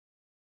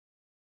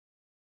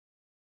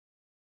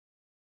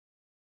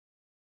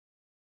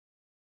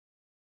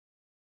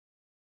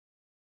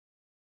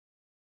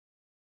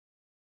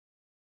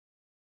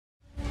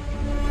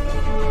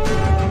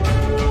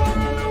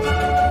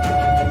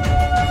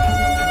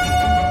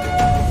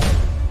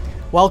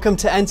Welcome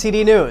to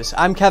NTD News.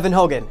 I'm Kevin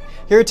Hogan.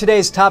 Here are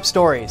today's top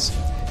stories.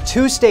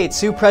 2 states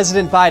sue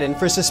President Biden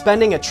for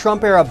suspending a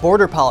Trump-era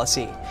border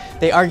policy.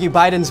 They argue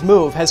Biden's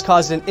move has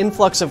caused an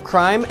influx of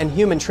crime and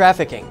human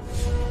trafficking.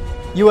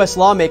 U.S.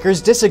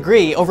 lawmakers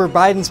disagree over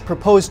Biden's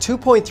proposed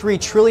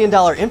 $2.3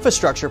 trillion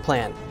infrastructure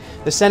plan.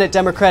 The Senate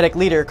Democratic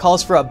leader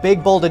calls for a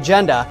big, bold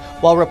agenda,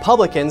 while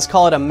Republicans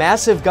call it a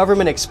massive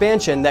government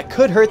expansion that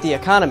could hurt the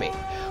economy.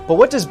 But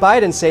what does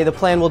Biden say the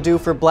plan will do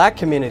for black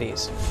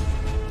communities?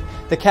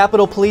 The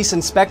Capitol Police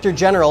Inspector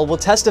General will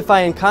testify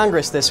in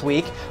Congress this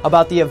week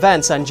about the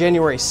events on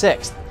January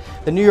 6th.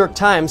 The New York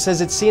Times says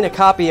it's seen a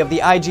copy of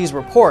the IG's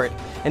report,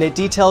 and it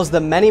details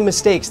the many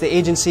mistakes the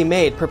agency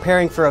made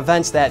preparing for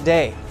events that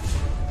day.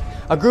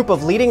 A group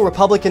of leading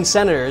Republican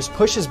senators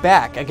pushes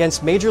back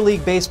against Major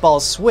League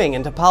Baseball's swing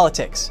into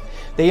politics.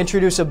 They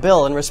introduce a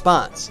bill in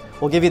response.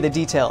 We'll give you the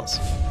details.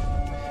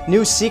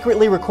 New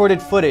secretly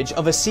recorded footage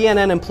of a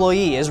CNN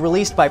employee is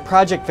released by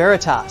Project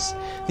Veritas.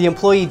 The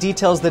employee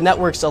details the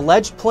network's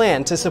alleged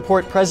plan to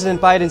support President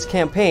Biden's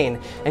campaign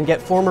and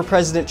get former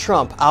President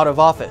Trump out of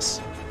office.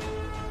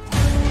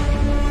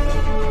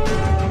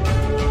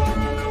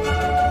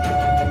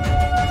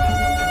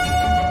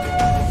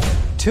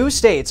 Two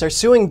states are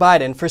suing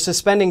Biden for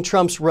suspending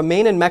Trump's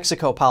Remain in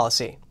Mexico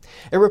policy.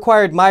 It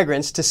required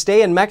migrants to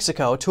stay in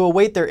Mexico to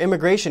await their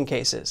immigration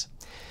cases.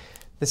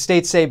 The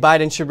states say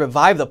Biden should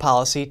revive the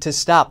policy to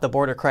stop the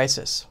border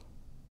crisis.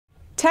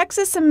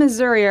 Texas and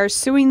Missouri are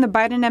suing the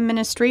Biden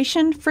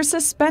administration for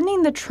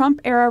suspending the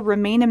Trump-era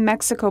Remain in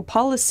Mexico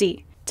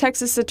policy.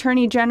 Texas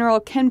Attorney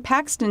General Ken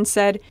Paxton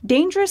said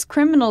dangerous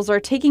criminals are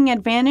taking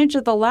advantage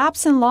of the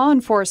lapse in law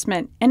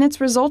enforcement, and it's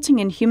resulting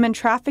in human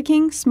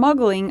trafficking,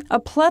 smuggling,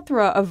 a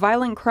plethora of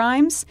violent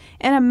crimes,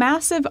 and a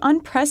massive,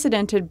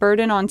 unprecedented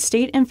burden on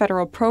state and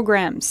federal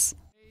programs.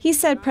 He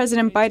said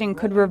President Biden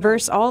could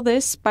reverse all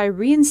this by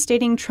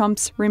reinstating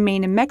Trump's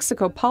Remain in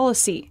Mexico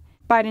policy.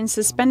 Biden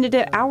suspended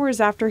it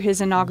hours after his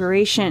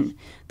inauguration.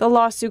 The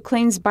lawsuit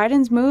claims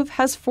Biden's move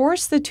has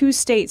forced the two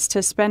states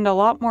to spend a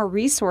lot more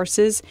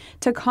resources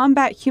to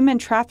combat human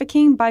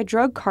trafficking by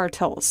drug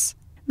cartels.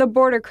 The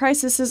border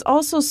crisis is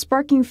also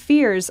sparking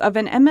fears of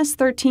an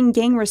MS-13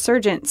 gang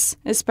resurgence,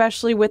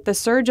 especially with the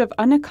surge of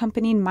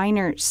unaccompanied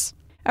minors.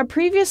 A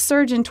previous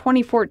surge in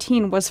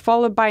 2014 was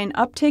followed by an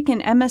uptick in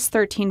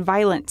MS-13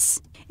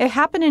 violence. It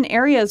happened in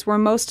areas where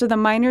most of the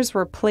minors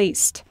were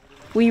placed.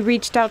 We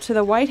reached out to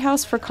the White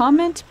House for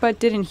comment, but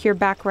didn't hear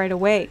back right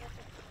away.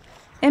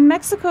 And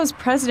Mexico's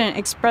president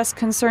expressed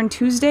concern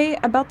Tuesday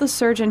about the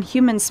surge in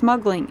human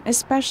smuggling,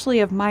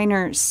 especially of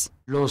minors.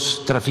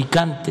 Los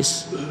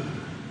traficantes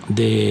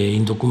de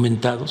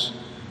indocumentados,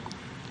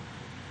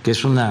 que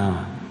es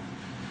una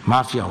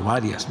mafia o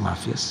varias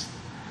mafias,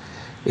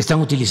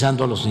 están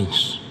utilizando a los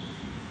niños.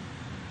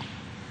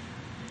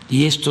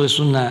 Y esto es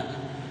una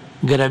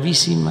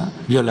gravísima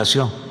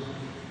violación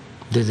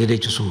de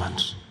derechos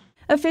humanos.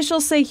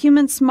 Officials say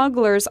human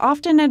smugglers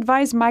often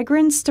advise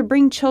migrants to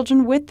bring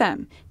children with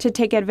them to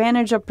take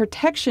advantage of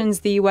protections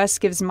the U.S.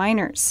 gives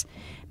minors.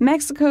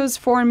 Mexico's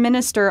foreign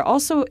minister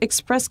also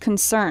expressed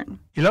concern.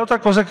 Y la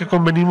otra cosa que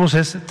convenimos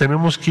es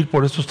tenemos que ir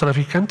por estos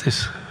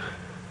traficantes.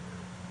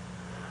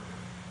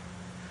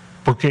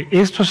 Porque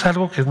esto es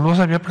algo que no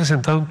se había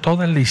presentado en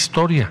toda la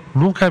historia.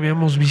 Nunca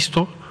habíamos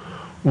visto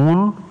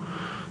un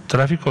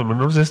tráfico de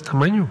menores de este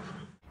tamaño.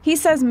 He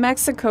says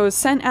Mexico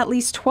sent at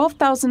least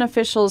 12,000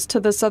 officials to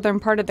the southern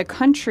part of the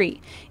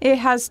country. It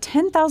has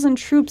 10,000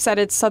 troops at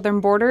its southern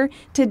border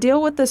to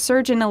deal with the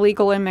surge in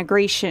illegal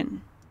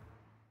immigration.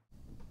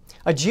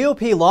 A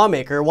GOP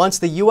lawmaker wants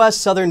the U.S.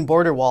 southern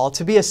border wall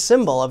to be a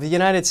symbol of the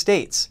United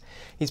States.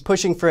 He's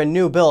pushing for a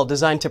new bill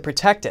designed to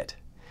protect it.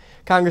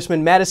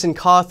 Congressman Madison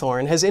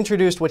Cawthorn has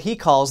introduced what he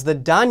calls the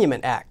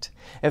Donument Act.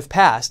 If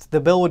passed,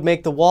 the bill would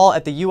make the wall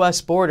at the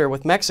U.S. border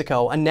with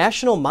Mexico a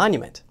national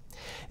monument.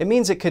 It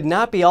means it could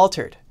not be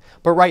altered,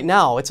 but right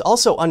now it's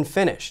also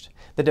unfinished.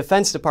 The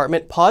Defense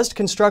Department paused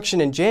construction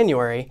in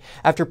January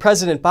after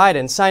President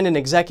Biden signed an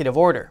executive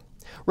order.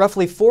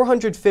 Roughly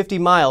 450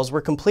 miles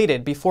were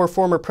completed before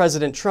former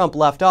President Trump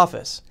left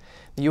office.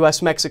 The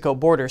U.S.-Mexico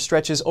border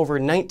stretches over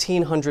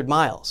 1,900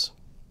 miles.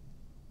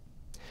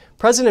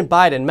 President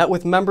Biden met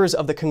with members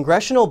of the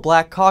Congressional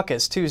Black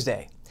Caucus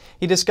Tuesday.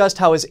 He discussed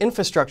how his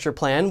infrastructure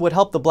plan would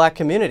help the black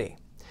community.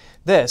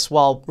 This,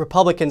 while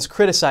Republicans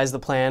criticize the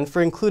plan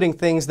for including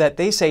things that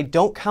they say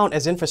don't count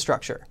as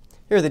infrastructure.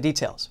 Here are the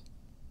details.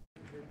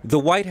 The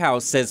White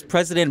House says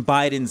President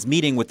Biden's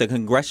meeting with the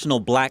Congressional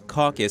Black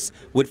Caucus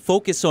would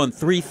focus on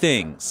 3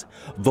 things: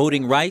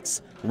 voting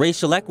rights,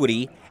 racial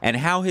equity, and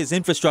how his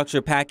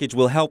infrastructure package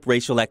will help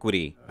racial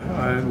equity.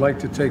 I'd like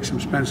to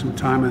spend some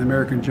time on the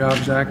American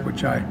Jobs Act,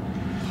 which I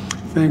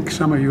think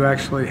some of you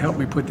actually helped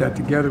me put that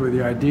together with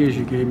the ideas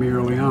you gave me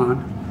early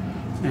on.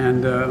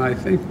 And I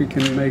think we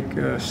can make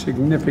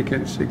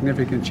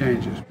significant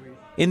changes.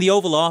 In the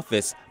Oval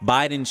Office,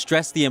 Biden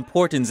stressed the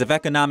importance of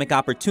economic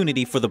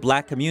opportunity for the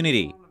black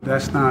community.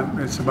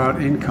 It's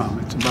about income.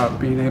 It's about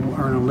being able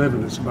to earn a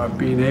living. It's about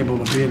being able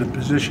to be in a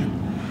position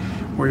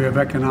where you have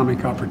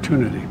economic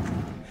opportunity.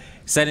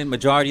 Senate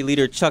Majority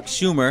Leader Chuck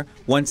Schumer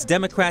wants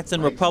Democrats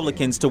and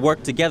Republicans to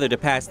work together to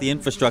pass the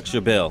infrastructure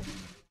bill.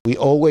 We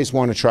always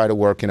want to try to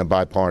work in a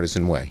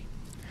bipartisan way,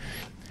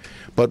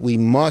 but we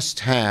must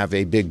have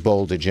a big,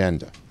 bold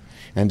agenda.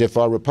 And if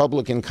our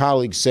Republican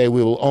colleagues say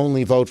we will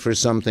only vote for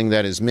something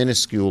that is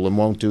minuscule and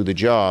won't do the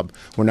job,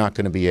 we're not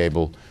going to be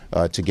able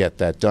to get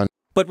that done.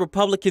 But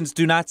Republicans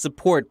do not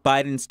support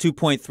Biden's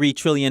 $2.3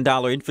 trillion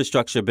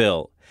infrastructure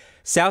bill.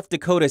 South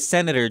Dakota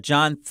Senator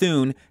John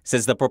Thune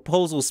says the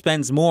proposal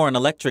spends more on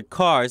electric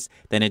cars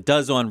than it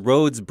does on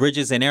roads,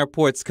 bridges, and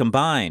airports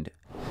combined.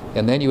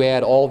 And then you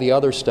add all the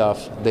other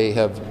stuff they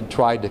have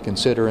tried to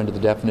consider into the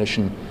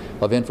definition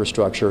of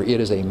infrastructure.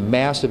 It is a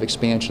massive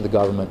expansion of the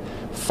government,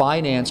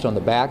 financed on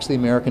the backs of the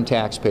American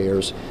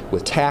taxpayers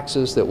with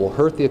taxes that will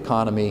hurt the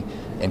economy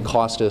and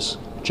cost us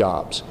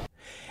jobs.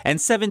 And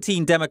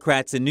 17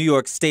 Democrats in New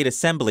York State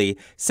Assembly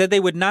said they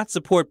would not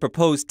support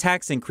proposed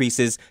tax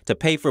increases to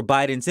pay for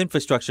Biden's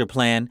infrastructure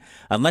plan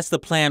unless the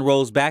plan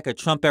rolls back a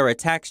Trump-era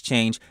tax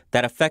change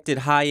that affected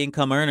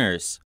high-income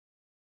earners.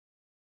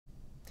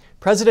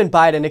 President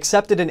Biden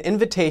accepted an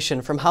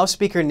invitation from House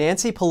Speaker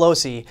Nancy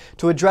Pelosi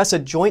to address a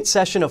joint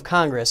session of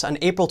Congress on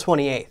April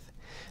 28th.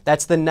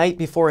 That's the night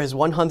before his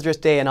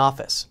 100th day in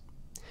office.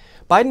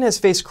 Biden has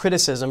faced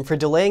criticism for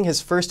delaying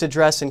his first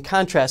address in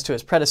contrast to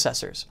his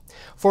predecessors.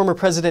 Former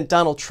President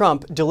Donald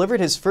Trump delivered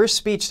his first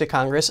speech to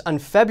Congress on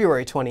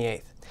February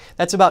 28th.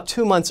 That's about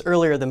 2 months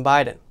earlier than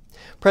Biden.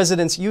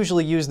 Presidents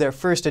usually use their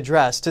first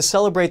address to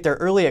celebrate their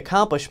early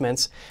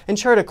accomplishments and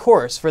chart a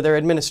course for their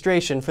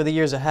administration for the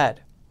years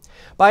ahead.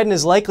 Biden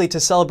is likely to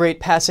celebrate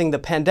passing the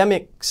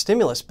pandemic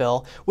stimulus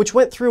bill, which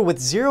went through with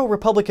 0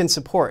 Republican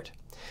support.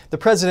 The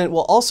president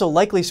will also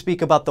likely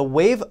speak about the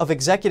wave of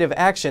executive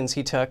actions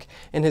he took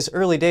in his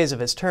early days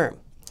of his term.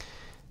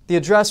 The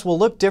address will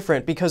look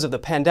different because of the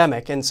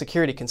pandemic and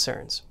security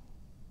concerns.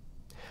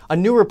 A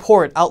new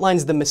report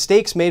outlines the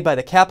mistakes made by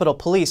the Capitol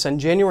Police on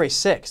January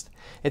 6th.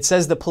 It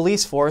says the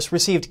police force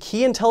received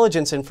key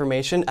intelligence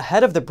information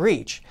ahead of the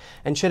breach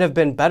and should have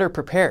been better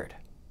prepared.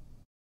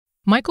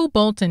 Michael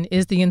Bolton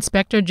is the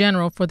Inspector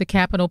General for the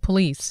Capitol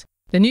Police.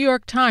 The New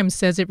York Times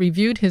says it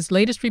reviewed his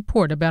latest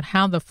report about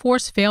how the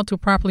force failed to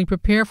properly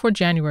prepare for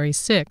January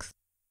 6th.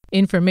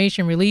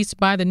 Information released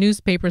by the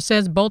newspaper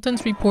says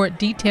Bolton's report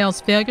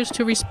details failures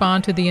to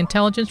respond to the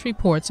intelligence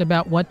reports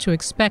about what to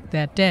expect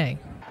that day.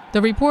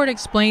 The report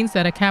explains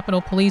that a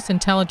Capitol Police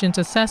intelligence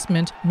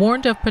assessment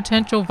warned of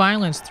potential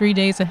violence 3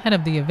 days ahead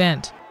of the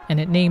event, and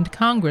it named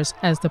Congress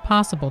as the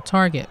possible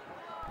target.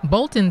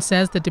 Bolton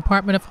says the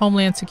Department of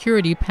Homeland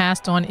Security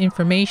passed on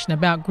information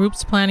about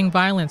groups planning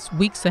violence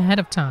weeks ahead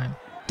of time.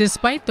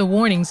 Despite the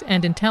warnings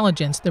and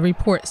intelligence, the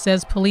report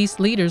says police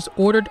leaders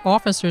ordered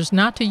officers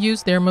not to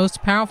use their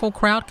most powerful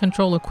crowd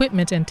control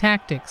equipment and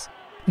tactics.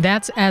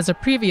 That's as a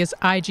previous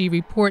IG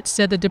report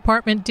said the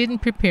department didn't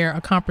prepare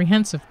a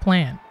comprehensive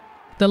plan.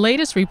 The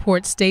latest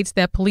report states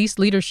that police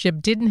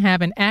leadership didn't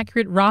have an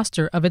accurate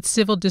roster of its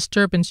civil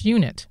disturbance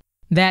unit.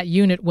 That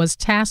unit was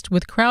tasked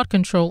with crowd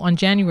control on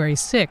January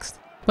 6th.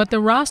 But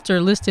the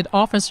roster listed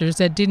officers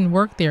that didn't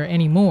work there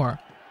anymore.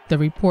 The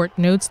report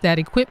notes that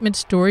equipment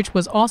storage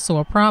was also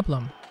a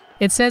problem.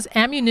 It says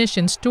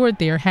ammunition stored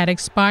there had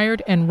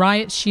expired and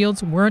riot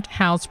shields weren't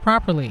housed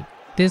properly.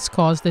 This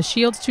caused the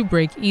shields to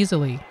break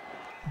easily.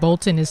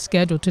 Bolton is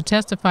scheduled to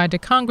testify to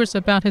Congress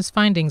about his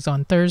findings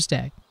on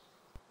Thursday.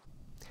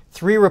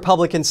 3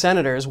 Republican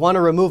senators want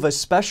to remove a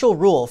special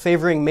rule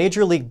favoring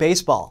Major League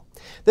Baseball.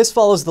 This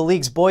follows the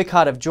league's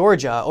boycott of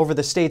Georgia over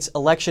the state's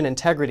election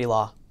integrity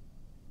law.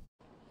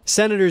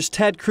 Senators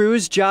Ted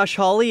Cruz, Josh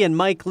Hawley, and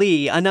Mike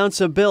Lee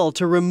announce a bill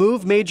to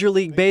remove Major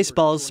League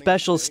Baseball's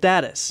special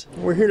status.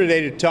 We're here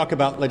today to talk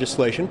about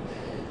legislation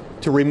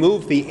to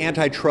remove the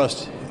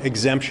antitrust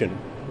exemption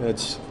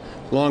that's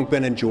long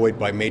been enjoyed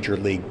by Major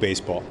League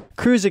Baseball.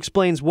 Cruz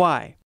explains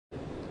why.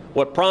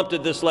 What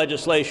prompted this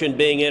legislation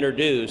being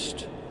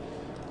introduced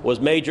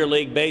was Major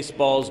League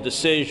Baseball's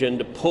decision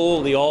to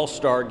pull the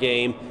All-Star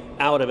game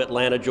out of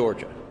Atlanta,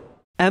 Georgia.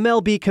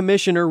 MLB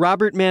Commissioner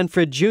Robert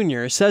Manfred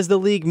Jr. says the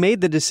league made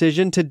the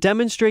decision to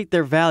demonstrate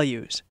their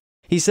values.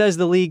 He says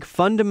the league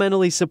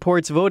fundamentally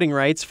supports voting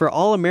rights for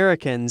all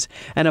Americans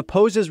and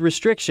opposes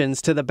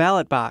restrictions to the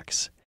ballot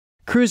box.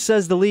 Cruz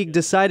says the league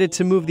decided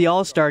to move the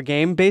All-Star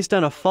game based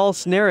on a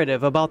false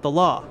narrative about the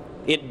law.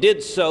 It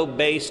did so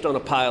based on a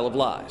pile of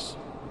lies.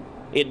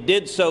 It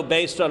did so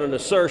based on an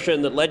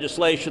assertion that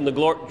legislation the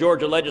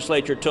Georgia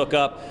legislature took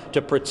up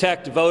to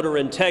protect voter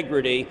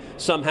integrity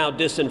somehow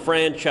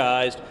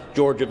disenfranchised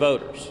Georgia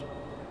voters.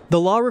 The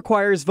law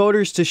requires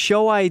voters to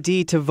show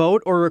ID to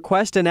vote or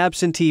request an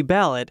absentee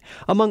ballot,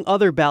 among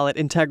other ballot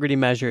integrity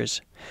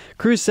measures.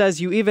 Cruz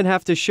says you even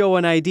have to show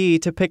an ID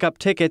to pick up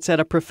tickets at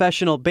a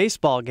professional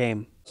baseball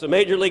game. So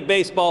Major League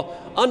Baseball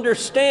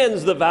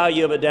understands the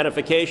value of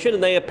identification,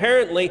 and they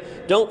apparently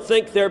don't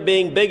think they're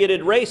being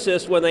bigoted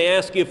racist when they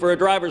ask you for a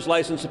driver's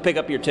license to pick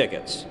up your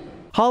tickets.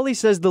 Hawley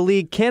says the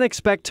league can't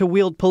expect to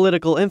wield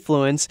political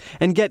influence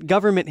and get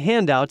government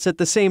handouts at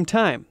the same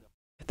time.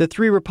 The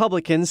 3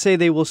 Republicans say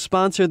they will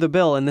sponsor the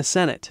bill in the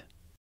Senate.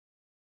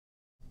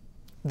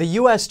 The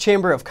U.S.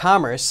 Chamber of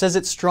Commerce says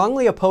it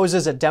strongly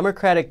opposes a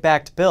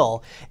Democratic-backed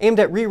bill aimed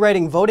at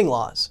rewriting voting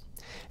laws.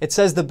 It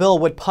says the bill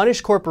would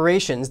punish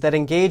corporations that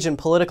engage in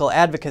political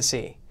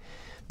advocacy.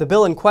 The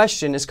bill in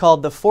question is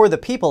called the For the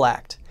People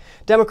Act.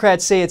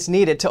 Democrats say it's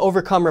needed to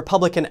overcome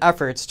Republican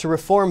efforts to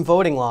reform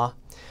voting law.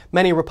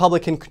 Many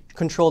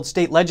Republican-controlled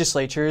state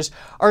legislatures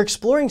are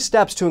exploring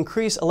steps to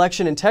increase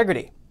election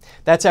integrity.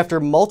 That's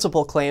after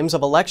multiple claims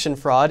of election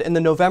fraud in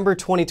the November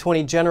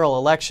 2020 general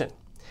election.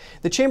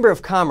 The Chamber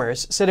of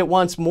Commerce said it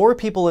wants more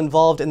people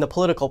involved in the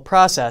political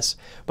process,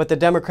 but the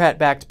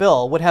Democrat-backed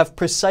bill would have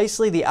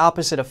precisely the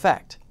opposite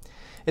effect.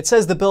 It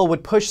says the bill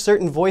would push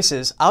certain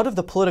voices out of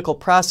the political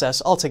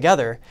process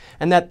altogether,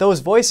 and that those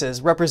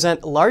voices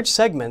represent large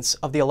segments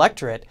of the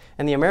electorate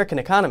and the American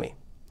economy.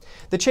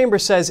 The Chamber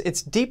says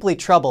it's deeply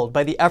troubled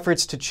by the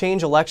efforts to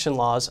change election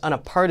laws on a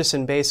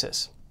partisan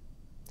basis.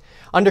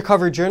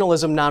 Undercover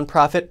journalism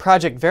nonprofit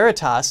Project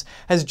Veritas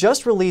has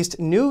just released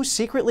new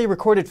secretly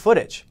recorded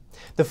footage.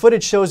 The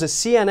footage shows a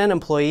CNN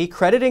employee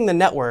crediting the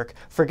network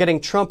for getting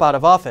Trump out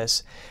of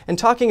office and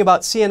talking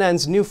about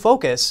CNN's new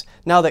focus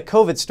now that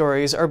COVID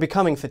stories are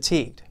becoming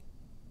fatigued.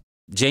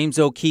 James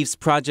O'Keefe's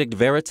Project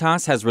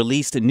Veritas has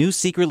released new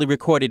secretly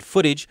recorded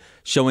footage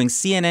showing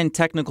CNN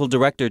technical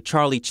director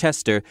Charlie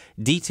Chester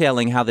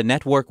detailing how the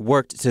network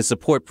worked to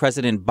support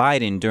President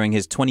Biden during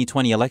his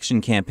 2020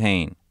 election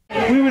campaign.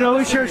 We would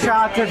always show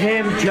shots of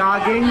him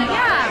jogging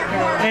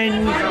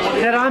and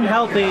that I'm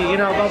healthy, you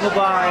know, blah, blah,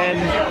 blah,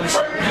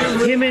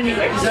 and him in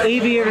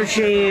aviator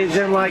shades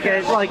and like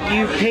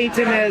you paint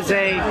him as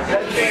a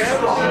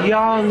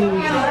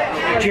young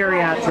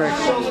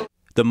geriatric.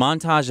 The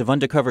montage of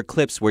undercover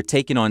clips were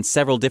taken on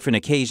several different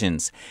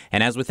occasions,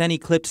 and as with any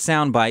clipped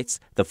sound bites,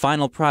 the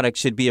final product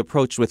should be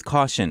approached with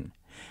caution.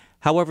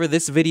 However,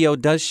 this video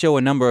does show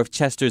a number of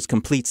Chester's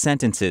complete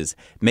sentences,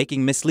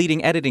 making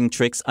misleading editing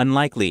tricks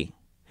unlikely.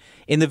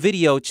 In the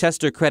video,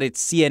 Chester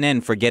credits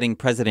CNN for getting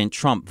President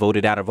Trump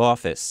voted out of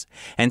office,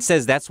 and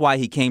says that's why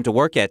he came to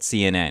work at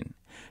CNN.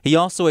 He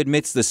also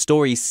admits the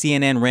stories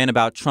CNN ran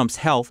about Trump's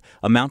health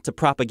amount to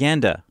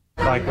propaganda.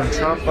 Like when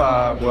Trump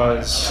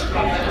was,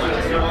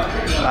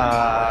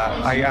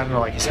 I don't know,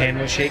 like his hand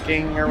was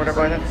shaking or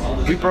whatever like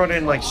that. We brought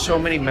in like so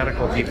many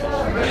medical people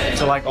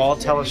to like all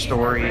tell a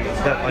story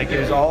that like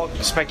it was all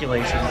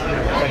speculation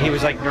that he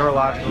was like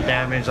neurological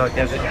damage, like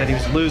that he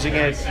was losing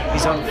it,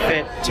 he's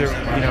unfit to,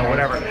 you know,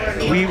 whatever.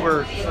 We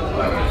were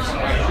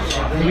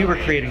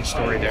creating a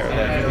story there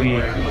that we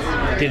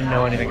didn't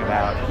know anything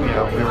about. You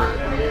know,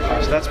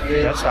 so that's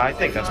I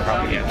think that's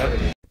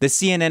propaganda. The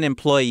CNN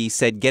employee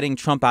said getting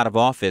Trump out of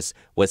office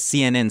was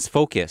CNN's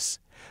focus.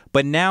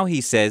 But now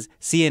he says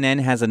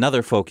CNN has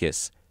another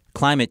focus: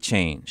 climate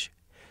change.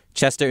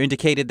 Chester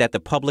indicated that the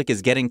public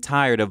is getting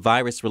tired of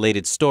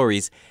virus-related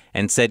stories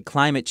and said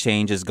climate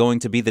change is going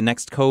to be the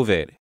next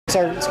COVID.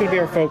 It's going to be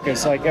our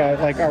focus.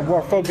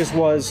 Our focus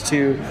was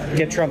to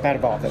get Trump out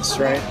of office,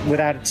 right?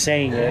 Without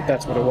saying it,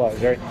 that's what it was,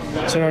 right?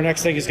 So our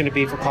next thing is going to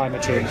be for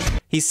climate change.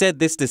 He said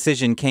this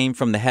decision came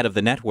from the head of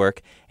the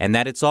network and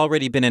that it's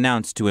already been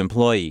announced to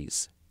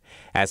employees.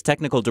 As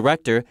technical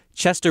director,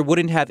 Chester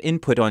wouldn't have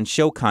input on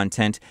show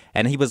content,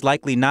 and he was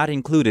likely not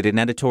included in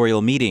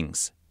editorial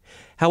meetings.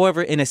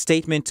 However, in a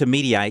statement to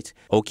Mediaite,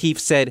 O'Keefe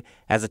said,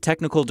 as a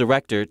technical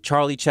director,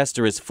 Charlie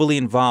Chester is fully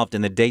involved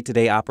in the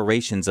day-to-day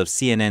operations of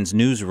CNN's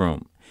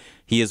newsroom.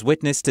 He is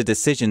witness to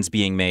decisions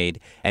being made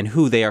and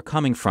who they are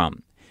coming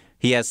from.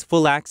 He has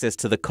full access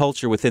to the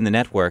culture within the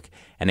network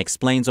and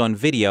explains on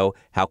video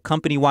how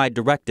company-wide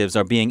directives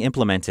are being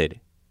implemented.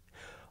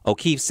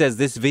 O'Keefe says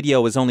this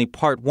video is only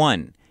part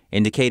one,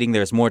 indicating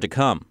there's more to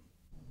come.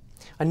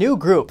 A new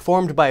group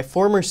formed by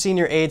former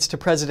senior aides to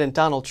President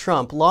Donald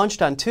Trump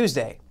launched on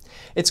Tuesday.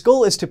 Its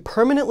goal is to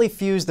permanently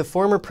fuse the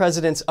former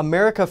president's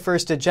America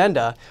First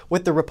agenda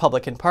with the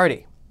Republican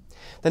Party.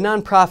 The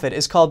nonprofit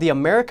is called the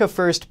America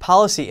First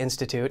Policy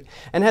Institute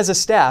and has a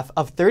staff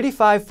of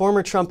 35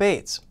 former Trump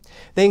aides.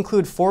 They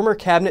include former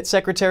cabinet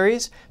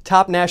secretaries,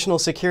 top national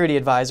security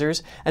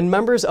advisors, and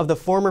members of the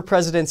former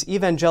president's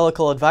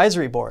Evangelical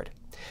Advisory Board.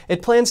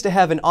 It plans to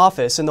have an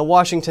office in the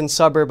Washington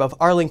suburb of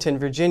Arlington,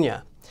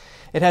 Virginia.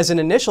 It has an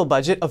initial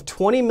budget of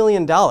 $20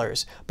 million,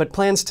 but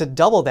plans to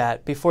double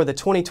that before the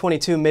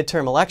 2022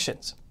 midterm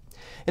elections.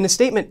 In a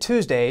statement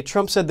Tuesday,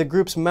 Trump said the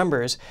group's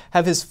members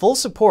have his full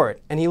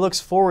support and he looks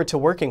forward to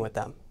working with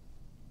them.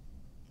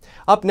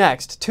 Up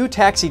next, 2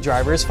 taxi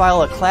drivers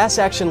file a class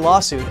action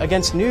lawsuit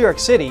against New York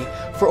City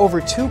for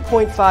over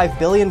 $2.5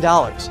 billion.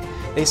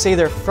 They say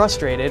they're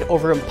frustrated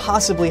over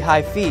impossibly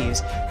high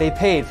fees they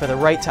paid for the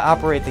right to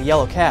operate the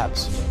yellow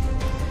cabs.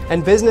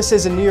 And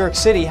businesses in New York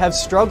City have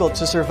struggled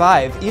to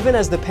survive even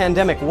as the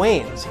pandemic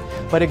wanes.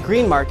 But a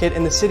Greenmarket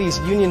in the city's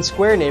Union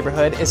Square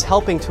neighborhood is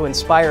helping to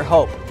inspire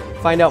hope.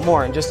 Find out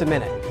more in just a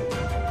minute.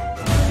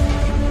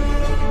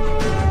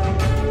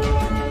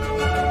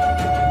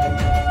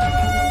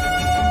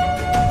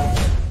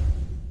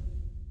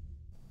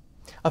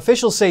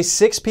 Officials say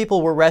 6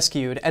 people were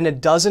rescued and a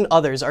dozen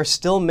others are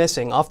still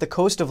missing off the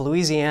coast of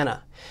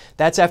Louisiana.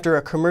 That's after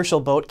a commercial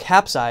boat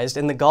capsized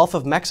in the Gulf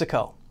of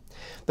Mexico.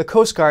 The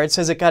Coast Guard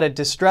says it got a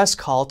distress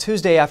call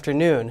Tuesday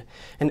afternoon.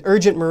 An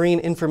urgent marine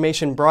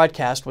information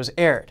broadcast was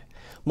aired.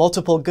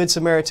 Multiple Good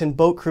Samaritan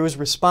boat crews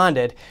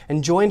responded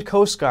and joined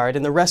Coast Guard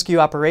in the rescue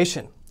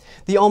operation.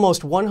 The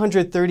almost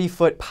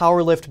 130-foot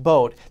powerlift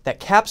boat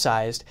that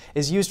capsized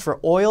is used for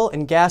oil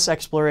and gas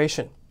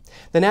exploration.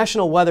 The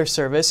National Weather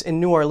Service in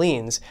New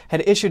Orleans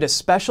had issued a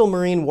special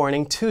marine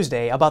warning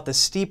Tuesday about the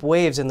steep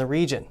waves in the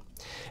region.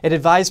 It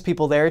advised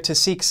people there to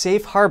seek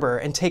safe harbor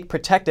and take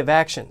protective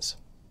actions.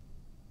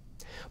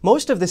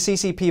 Most of the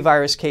CCP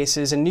virus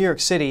cases in New York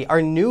City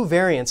are new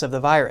variants of the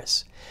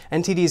virus.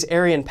 NTD's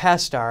Arian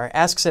Pastar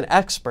asks an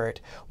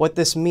expert what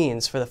this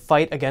means for the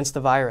fight against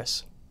the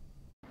virus.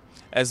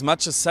 As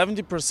much as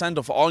 70%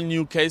 of all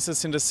new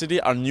cases in the city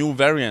are new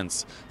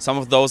variants. Some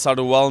of those are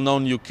the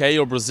well-known UK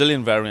or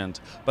Brazilian variant.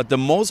 But the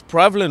most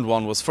prevalent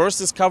one was first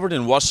discovered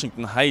in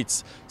Washington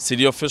Heights.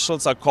 City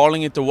officials are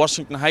calling it the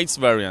Washington Heights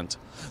variant.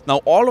 Now,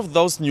 all of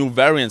those new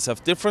variants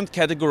have different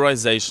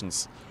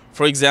categorizations.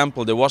 For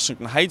example, the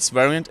Washington Heights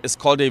variant is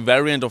called a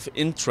variant of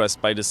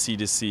interest by the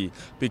CDC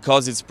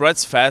because it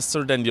spreads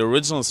faster than the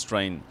original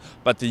strain.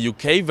 But the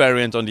UK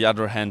variant, on the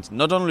other hand,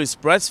 not only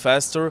spreads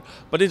faster,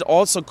 but it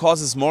also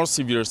causes more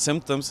severe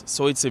symptoms,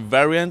 so it's a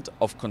variant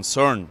of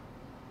concern.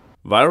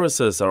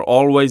 Viruses are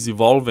always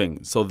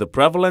evolving, so the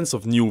prevalence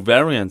of new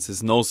variants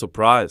is no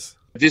surprise.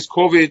 These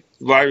COVID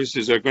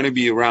viruses are going to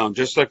be around,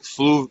 just like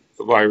flu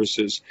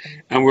viruses,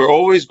 and we're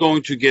always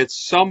going to get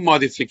some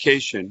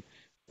modification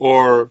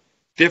or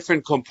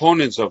different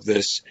components of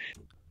this.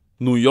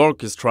 New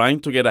York is trying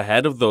to get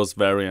ahead of those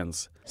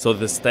variants, so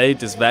the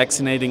state is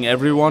vaccinating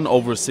everyone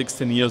over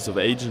 16 years of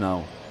age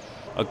now.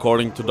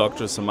 According to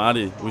Dr.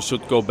 Samadi, we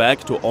should go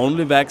back to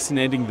only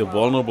vaccinating the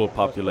vulnerable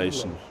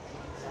population.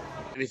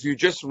 And if you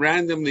just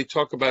randomly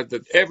talk about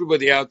that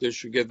everybody out there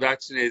should get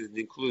vaccinated,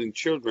 including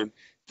children,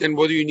 then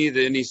what do you need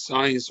any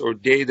science or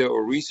data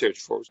or research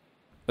for?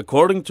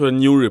 According to a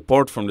new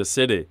report from the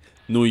city,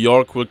 New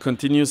York will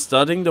continue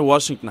studying the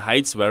Washington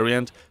Heights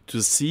variant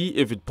to see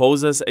if it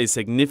poses a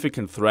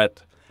significant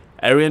threat.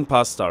 Arian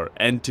Pastar,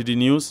 NTD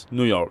News,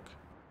 New York.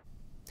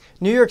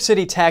 New York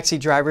City taxi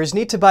drivers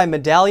need to buy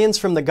medallions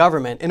from the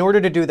government in order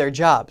to do their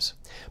jobs.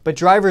 But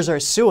drivers are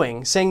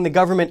suing, saying the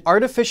government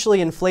artificially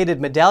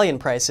inflated medallion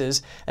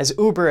prices as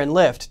Uber and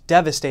Lyft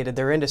devastated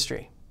their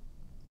industry.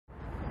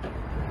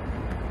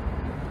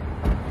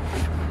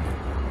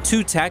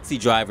 Two taxi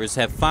drivers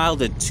have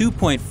filed a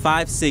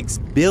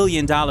 $2.56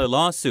 billion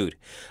lawsuit,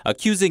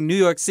 accusing New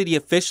York City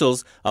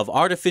officials of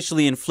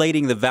artificially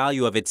inflating the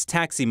value of its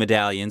taxi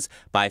medallions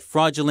by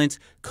fraudulent,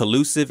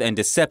 collusive, and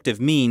deceptive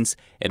means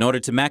in order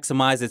to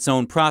maximize its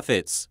own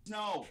profits.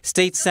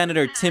 State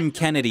Senator Tim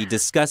Kennedy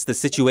discussed the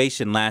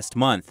situation last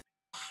month.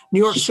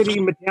 New York City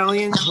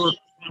medallions were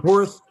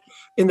worth,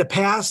 in the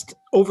past,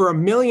 over $1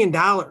 million.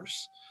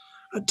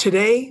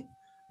 Today,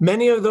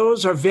 many of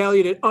those are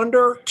valued at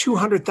under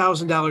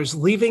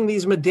 $200,000, leaving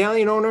these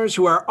medallion owners,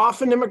 who are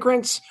often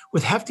immigrants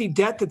with hefty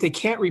debt that they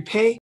can't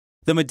repay.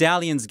 The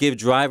medallions give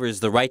drivers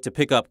the right to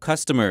pick up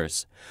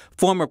customers.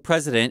 Former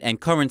president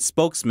and current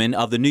spokesman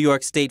of the New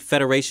York State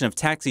Federation of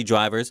Taxi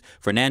Drivers,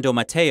 Fernando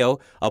Mateo,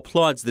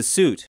 applauds the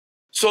suit.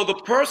 So the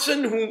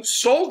person who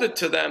sold it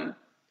to them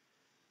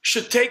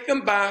should take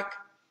them back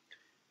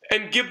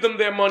and give them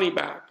their money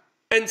back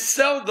and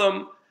sell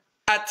them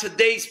at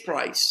today's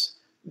price.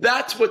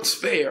 That's what's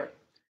fair.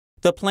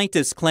 The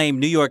plaintiffs claim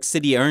New York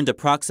City earned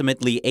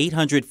approximately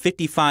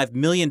 $855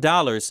 million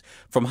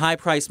from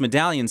high-priced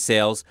medallion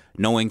sales,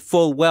 knowing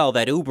full well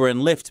that Uber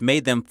and Lyft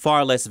made them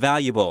far less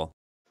valuable.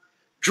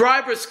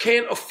 Drivers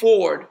can't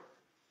afford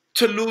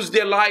to lose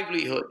their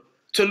livelihood,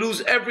 to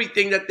lose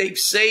everything that they've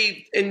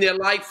saved in their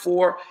life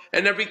for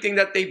and everything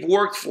that they've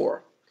worked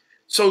for.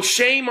 So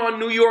shame on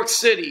New York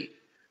City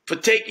for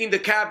taking the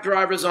cab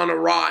drivers on a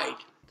ride.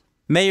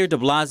 Mayor de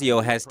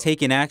Blasio has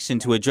taken action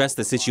to address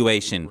the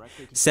situation,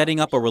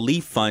 setting up a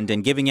relief fund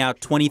and giving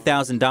out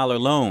 $20,000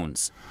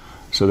 loans.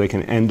 So they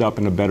can end up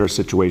in a better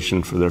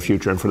situation for their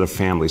future and for their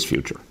family's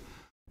future.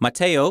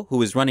 Mateo,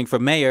 who is running for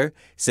mayor,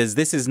 says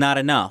this is not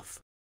enough.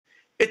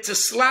 It's a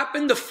slap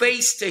in the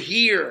face to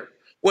hear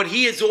what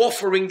he is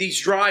offering these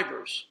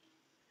drivers.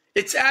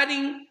 It's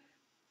adding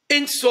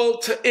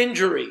insult to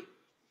injury.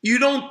 You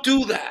don't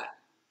do that.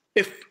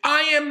 If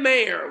I am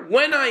mayor,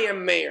 when I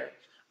am mayor,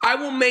 I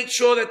will make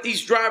sure that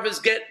these drivers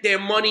get their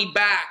money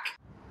back.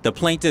 The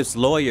plaintiff's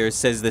lawyer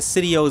says the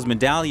city owes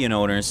medallion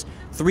owners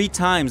 3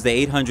 times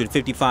the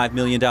 $855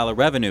 million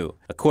revenue,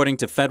 according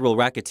to federal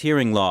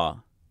racketeering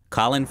law.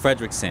 Colin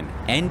Fredrickson,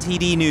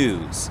 NTD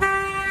News.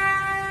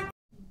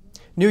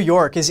 New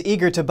York is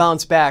eager to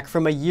bounce back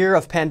from a year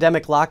of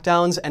pandemic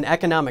lockdowns and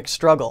economic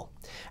struggle.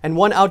 And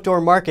one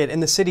outdoor market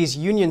in the city's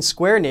Union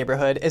Square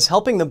neighborhood is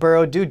helping the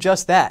borough do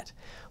just that.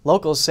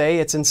 Locals say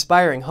it's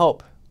inspiring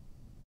hope.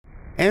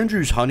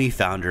 Andrew's Honey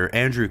founder,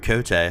 Andrew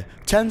Cote,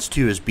 tends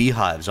to his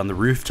beehives on the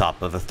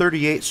rooftop of a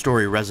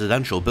 38-story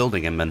residential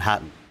building in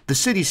Manhattan. The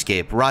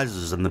cityscape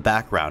rises in the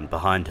background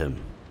behind him.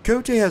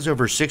 Cote has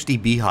over 60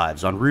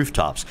 beehives on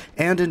rooftops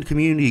and in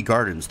community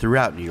gardens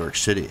throughout New York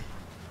City.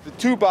 The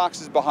 2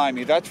 boxes behind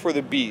me, that's for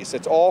the bees.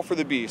 That's all for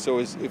the bees. So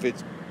if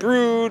it's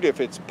brood,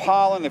 if it's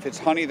pollen, if it's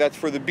honey, that's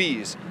for the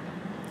bees.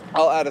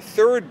 I'll add a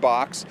 3rd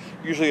box,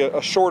 usually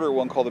a shorter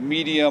one called a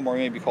medium or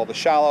maybe called a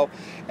shallow,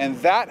 and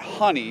that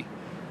honey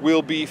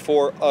will be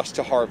for us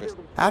to harvest.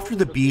 After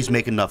the bees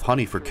make enough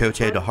honey for Cote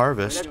to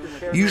harvest,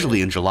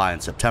 usually in July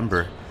and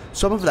September,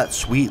 some of that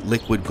sweet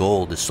liquid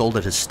gold is sold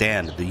at his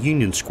stand at the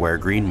Union Square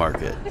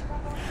Greenmarket.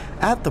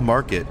 At the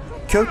market,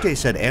 Cote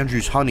said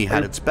Andrew's honey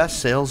had its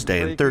best sales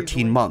day in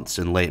 13 months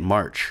in late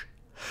March.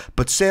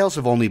 But sales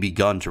have only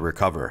begun to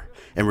recover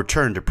and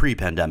return to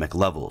pre-pandemic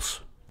levels.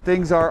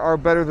 Things are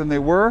better than they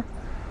were.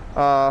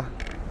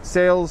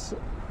 Sales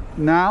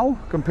now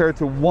compared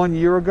to 1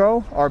 year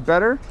ago are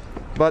better,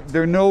 but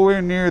they're nowhere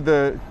near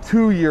the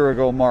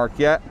 2-year-ago mark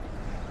yet.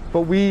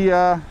 But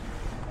we're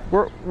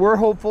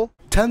hopeful.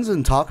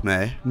 Tenzin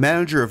Takme,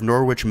 manager of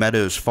Norwich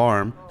Meadows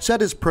Farm,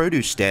 said his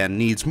produce stand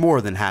needs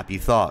more than happy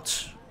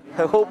thoughts.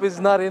 I hope it's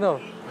not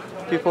enough.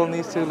 People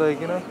need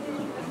to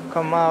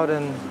come out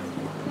and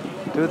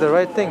do the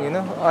right thing,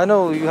 I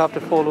know you have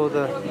to follow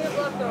the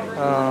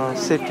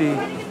safety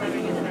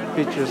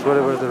features,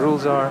 whatever the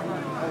rules are,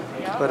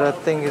 but I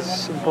think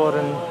it's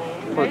important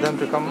for them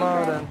to come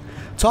out. And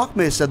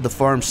Takme said the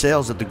farm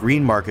sales at the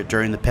Greenmarket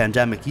during the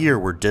pandemic year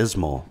were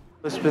dismal.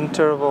 It's been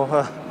terrible.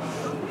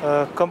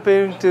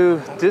 Comparing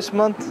to this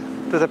month,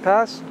 to the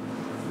past,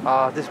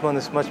 this month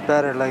is much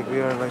better.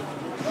 We are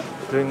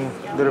doing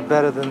a little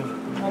better than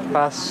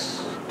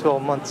past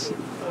 12 months.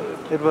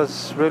 It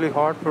was really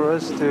hard for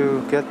us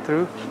to get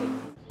through.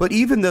 But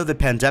even though the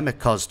pandemic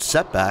caused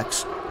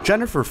setbacks,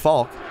 Jennifer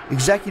Falk,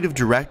 executive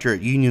director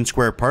at Union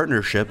Square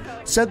Partnership,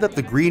 said that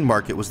the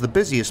Greenmarket was the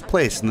busiest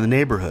place in the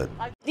neighborhood.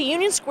 The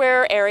Union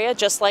Square area,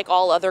 just like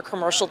all other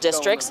commercial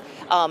districts,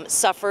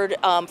 suffered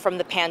from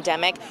the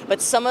pandemic,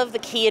 but some of the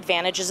key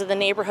advantages of the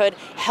neighborhood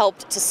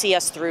helped to see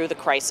us through the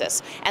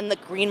crisis. And the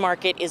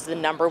Greenmarket is the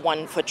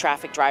 #1 foot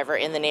traffic driver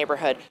in the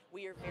neighborhood.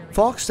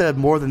 Falk said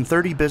more than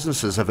 30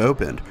 businesses have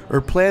opened or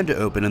plan to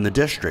open in the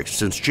district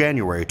since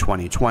January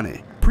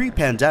 2020.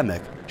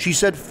 Pre-pandemic, she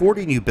said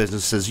 40 new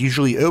businesses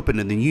usually open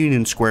in the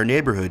Union Square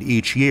neighborhood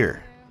each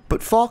year.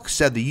 But Falk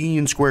said the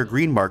Union Square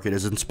Greenmarket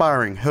is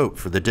inspiring hope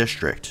for the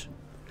district.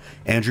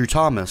 Andrew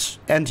Thomas,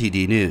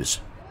 NTD News.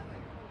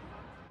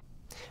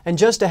 And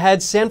just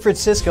ahead, San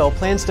Francisco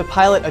plans to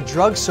pilot a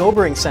drug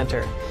sobering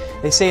center.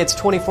 They say its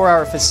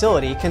 24-hour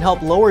facility can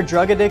help lower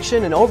drug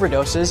addiction and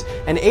overdoses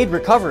and aid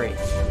recovery.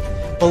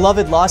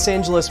 Beloved Los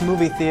Angeles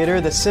movie theater,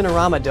 the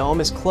Cinerama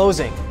Dome, is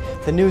closing.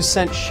 The news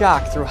sent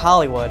shock through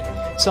Hollywood.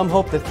 Some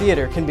hope the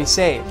theater can be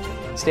saved.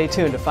 Stay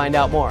tuned to find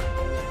out more.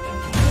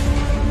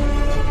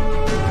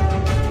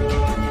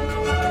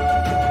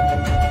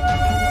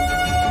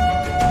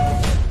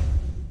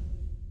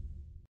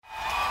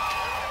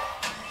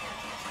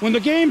 When the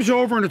game's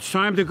over and it's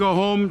time to go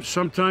home,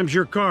 sometimes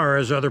your car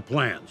has other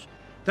plans.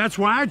 That's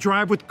why I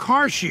drive with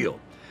CarShield.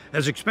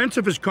 As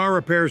expensive as car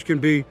repairs can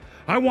be,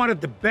 I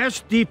wanted the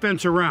best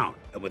defense around.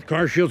 And with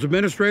CarShield's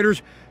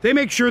administrators, they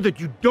make sure that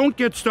you don't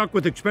get stuck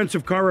with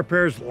expensive car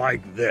repairs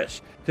like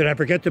this. Did I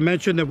forget to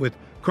mention that with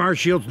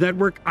CarShield's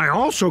network, I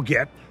also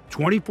get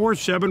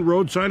 24/7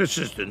 roadside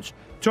assistance,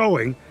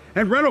 towing,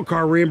 and rental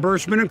car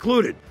reimbursement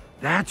included.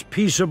 That's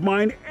peace of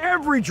mind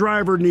every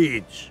driver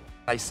needs.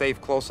 I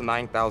saved close to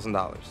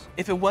 $9,000.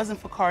 If it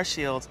wasn't for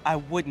CarShield, I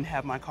wouldn't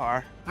have my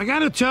car. I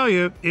gotta tell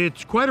you,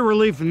 it's quite a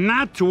relief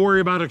not to worry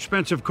about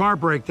expensive car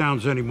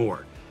breakdowns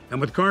anymore. And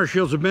with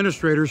CarShield's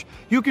administrators,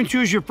 you can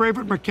choose your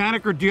favorite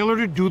mechanic or dealer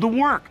to do the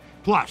work.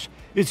 Plus,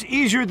 it's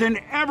easier than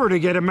ever to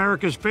get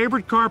America's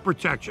favorite car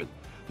protection.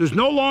 There's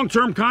no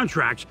long-term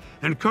contracts,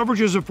 and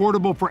coverage is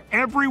affordable for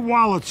every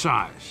wallet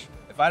size.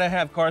 If I didn't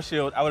have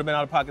CarShield, I would have been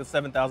out of pocket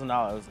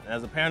 $7,000. And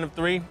as a parent of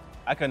 3,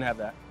 I couldn't have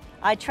that.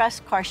 I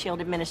trust CarShield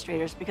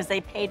administrators because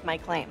they paid my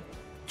claim.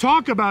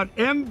 Talk about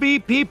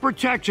MVP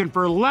protection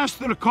for less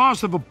than the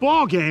cost of a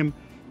ball game.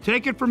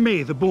 Take it from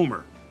me, the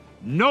Boomer.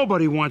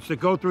 Nobody wants to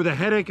go through the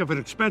headache of an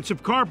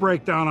expensive car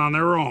breakdown on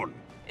their own.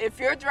 If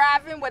you're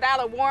driving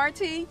without a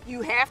warranty,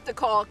 you have to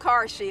call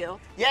CarShield.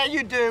 Yeah,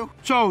 you do.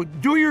 So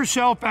do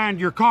yourself and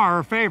your car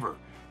a favor.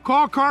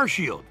 Call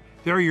CarShield.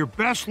 They're your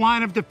best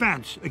line of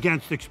defense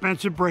against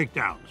expensive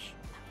breakdowns.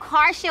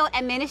 CarShield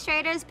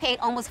administrators paid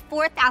almost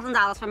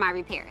 $4,000 for my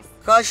repairs.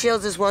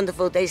 CarShield is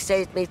wonderful. They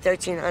saved me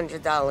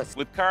 $1,300.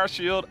 With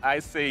CarShield, I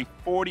saved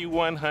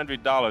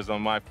 $4,100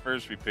 on my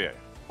first repair.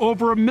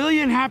 Over 1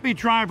 million happy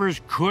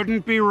drivers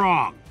couldn't be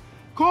wrong.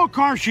 Call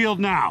CarShield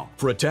now.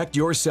 Protect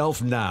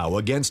yourself now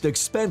against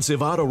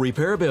expensive auto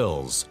repair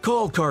bills.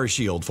 Call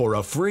CarShield for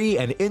a free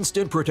and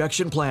instant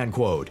protection plan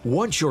quote.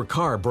 Once your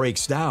car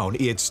breaks down,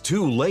 it's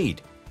too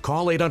late.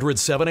 Call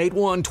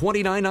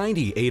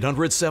 800-781-2990,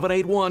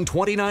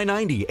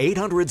 800-781-2990,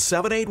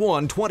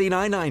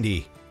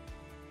 800-781-2990.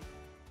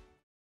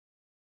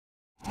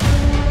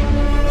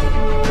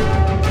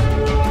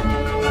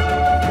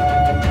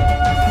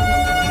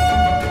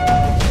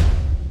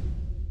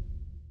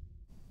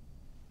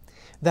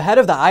 The head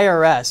of the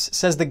IRS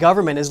says the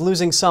government is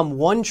losing some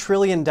 $1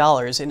 trillion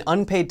in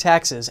unpaid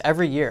taxes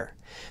every year.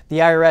 The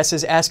IRS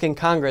is asking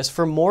Congress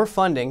for more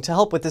funding to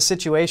help with the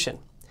situation.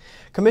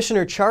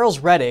 Commissioner Charles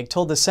Rettig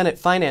told the Senate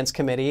Finance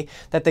Committee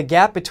that the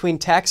gap between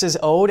taxes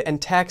owed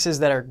and taxes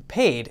that are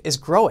paid is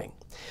growing.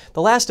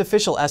 The last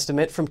official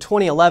estimate from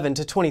 2011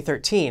 to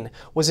 2013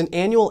 was an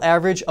annual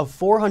average of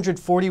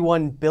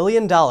 $441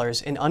 billion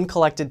in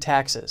uncollected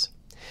taxes.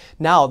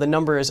 Now the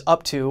number is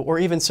up to or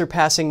even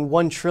surpassing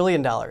 $1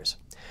 trillion.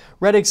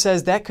 Rettig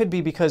says that could be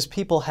because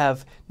people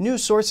have new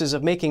sources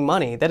of making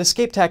money that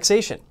escape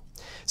taxation.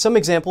 Some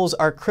examples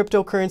are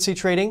cryptocurrency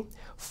trading,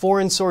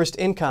 foreign-sourced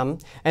income,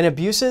 and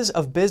abuses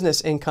of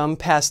business income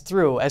passed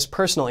through as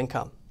personal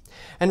income.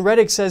 And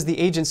Rettig says the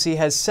agency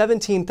has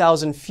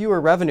 17,000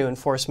 fewer revenue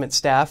enforcement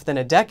staff than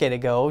a decade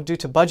ago due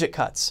to budget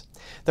cuts.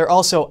 They're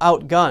also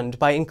outgunned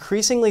by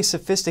increasingly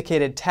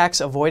sophisticated tax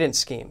avoidance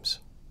schemes.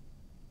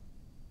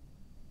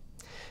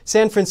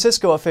 San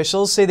Francisco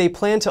officials say they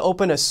plan to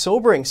open a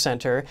sobering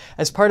center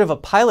as part of a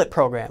pilot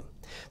program.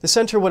 The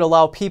center would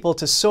allow people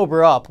to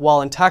sober up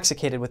while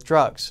intoxicated with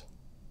drugs.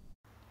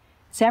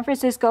 San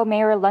Francisco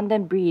Mayor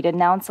London Breed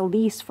announced a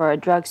lease for a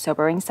drug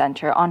sobering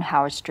center on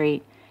Howard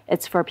Street.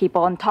 It's for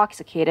people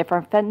intoxicated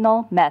from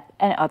fentanyl, meth,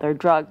 and other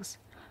drugs.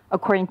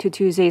 According to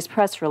Tuesday's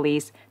press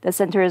release, the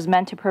center is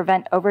meant to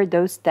prevent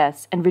overdose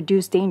deaths and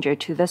reduce danger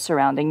to the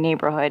surrounding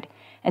neighborhood,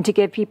 and to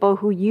give people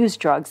who use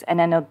drugs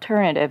an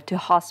alternative to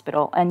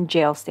hospital and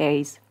jail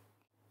stays.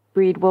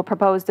 Breed will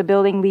propose the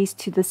building lease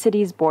to the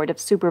city's Board of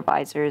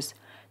Supervisors.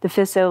 The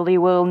facility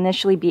will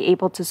initially be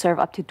able to serve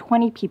up to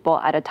 20 people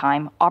at a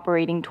time,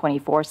 operating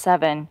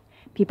 24/7.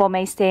 People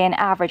may stay an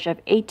average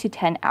of 8 to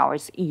 10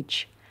 hours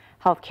each.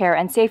 Healthcare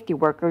and safety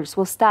workers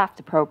will staff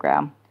the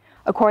program.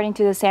 According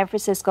to the San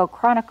Francisco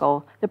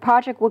Chronicle, the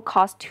project would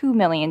cost $2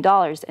 million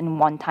in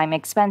one-time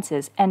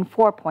expenses and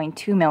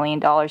 $4.2 million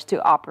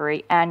to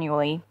operate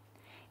annually.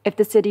 If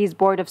the city's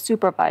Board of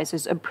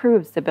Supervisors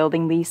approves the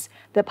building lease,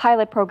 the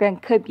pilot program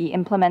could be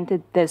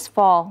implemented this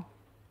fall.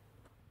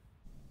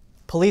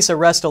 Police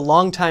arrest a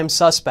longtime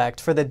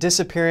suspect for the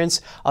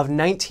disappearance of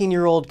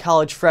 19-year-old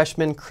college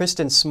freshman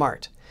Kristen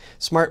Smart.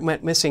 Smart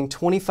went missing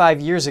 25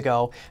 years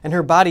ago, and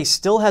her body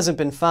still hasn't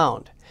been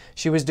found.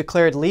 She was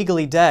declared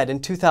legally dead in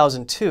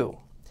 2002.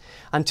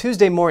 On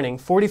Tuesday morning,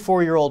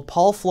 44-year-old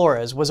Paul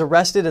Flores was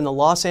arrested in the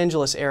Los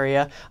Angeles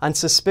area on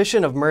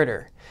suspicion of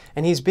murder,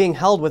 and he's being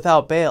held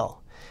without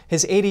bail.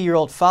 His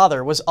 80-year-old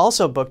father was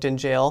also booked in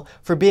jail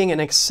for being an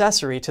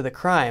accessory to the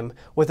crime,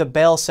 with a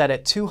bail set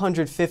at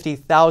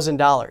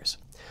 $250,000.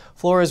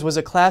 Flores was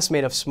a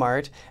classmate of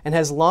Smart and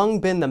has long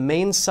been the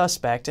main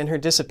suspect in her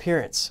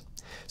disappearance.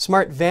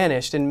 Smart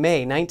vanished in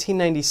May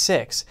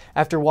 1996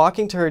 after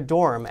walking to her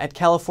dorm at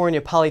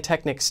California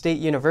Polytechnic State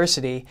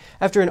University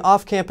after an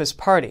off-campus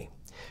party.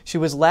 She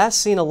was last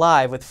seen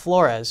alive with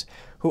Flores,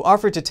 who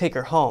offered to take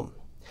her home.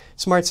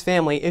 Smart's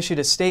family issued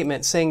a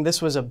statement saying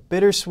this was a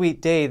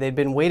bittersweet day they'd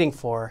been waiting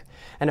for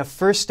and a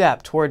first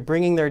step toward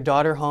bringing their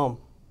daughter home.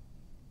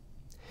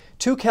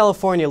 2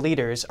 California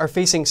leaders are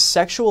facing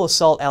sexual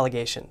assault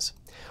allegations.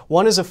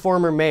 One is a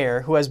former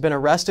mayor who has been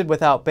arrested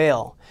without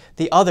bail.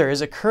 The other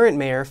is a current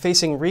mayor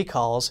facing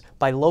recalls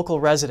by local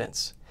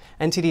residents.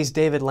 NTD's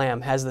David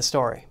Lamb has the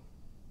story.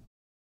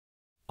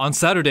 On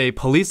Saturday,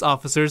 police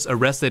officers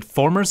arrested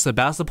former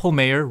Sebastopol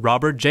Mayor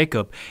Robert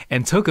Jacob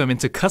and took him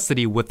into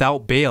custody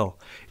without bail.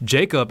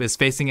 Jacob is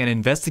facing an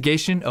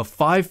investigation of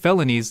 5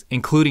 felonies,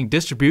 including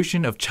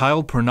distribution of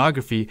child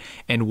pornography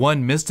and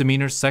 1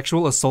 misdemeanor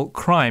sexual assault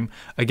crime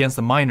against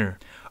a minor.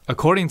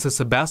 According to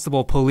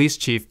Sebastopol Police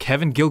Chief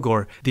Kevin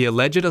Gilgore, the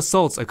alleged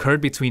assaults occurred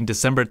between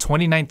December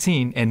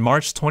 2019 and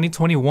March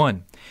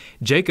 2021.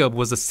 Jacob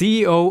was the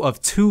CEO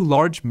of 2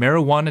 large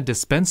marijuana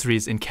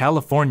dispensaries in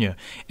California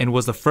and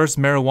was the first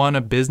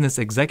marijuana business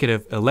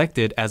executive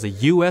elected as a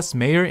U.S.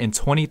 mayor in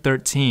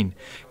 2013.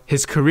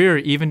 His career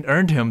even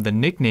earned him the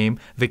nickname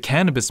the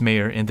Cannabis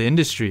Mayor in the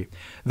industry.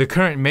 The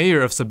current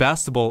mayor of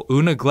Sebastopol,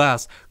 Una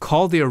Glass,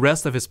 called the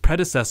arrest of his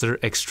predecessor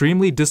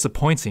extremely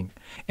disappointing.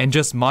 And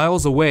just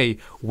miles away,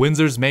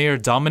 Windsor's Mayor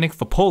Dominic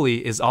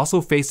Fapoli is also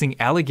facing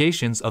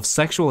allegations of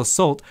sexual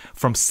assault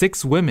from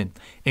 6 women,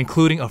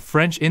 including a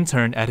French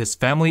intern at his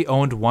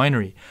family-owned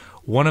winery.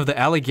 One of the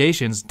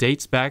allegations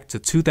dates back to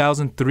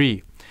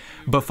 2003.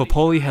 But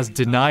Fapoli has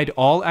denied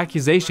all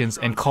accusations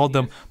and called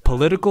them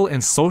political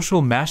and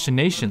social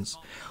machinations.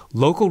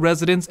 Local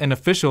residents and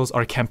officials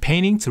are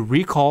campaigning to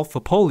recall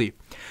Fapoli.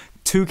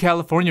 2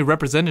 California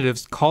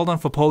representatives called on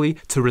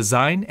Fapoli to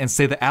resign and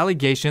say the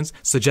allegations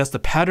suggest a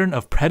pattern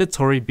of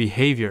predatory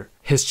behavior.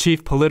 His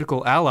chief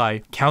political ally,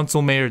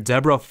 Council Mayor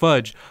Deborah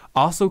Fudge,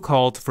 also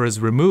called for his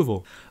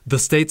removal. The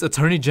state's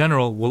attorney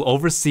general will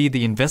oversee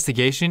the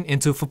investigation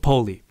into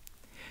Fapoli.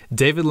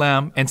 David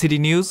Lamb, NTD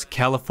News,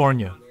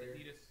 California.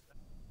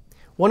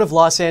 One of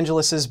Los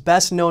Angeles'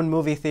 best-known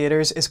movie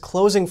theaters is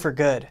closing for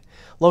good.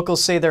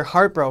 Locals say they're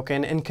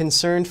heartbroken and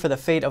concerned for the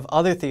fate of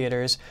other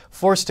theaters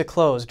forced to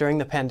close during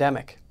the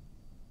pandemic.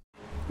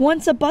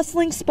 Once a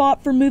bustling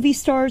spot for movie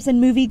stars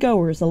and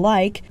moviegoers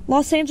alike,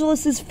 Los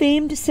Angeles'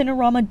 famed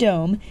Cinerama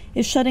Dome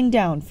is shutting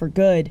down for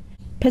good.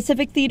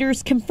 Pacific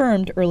Theaters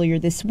confirmed earlier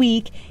this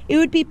week it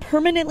would be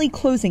permanently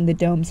closing the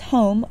Dome's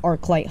home,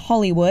 ArcLight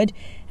Hollywood,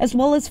 as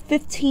well as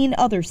 15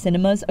 other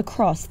cinemas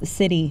across the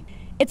city.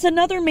 It's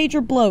another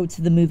major blow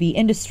to the movie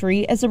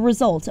industry as a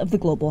result of the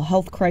global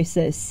health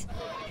crisis.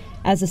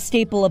 As a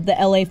staple of the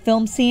LA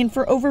film scene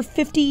for over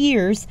 50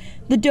 years,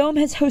 the Dome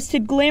has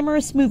hosted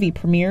glamorous movie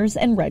premieres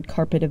and red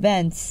carpet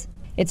events.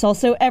 It's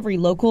also every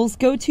local's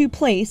go-to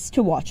place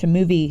to watch a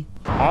movie.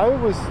 I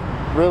was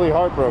really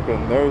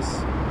heartbroken. There's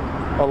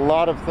a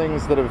lot of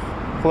things that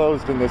have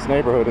closed in this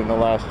neighborhood in the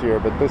last year,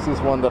 but this is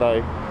one that I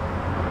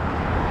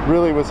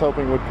really was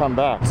hoping would come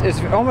back. It's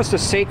almost a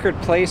sacred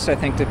place, I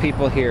think, to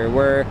people here,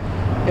 where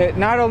it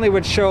not only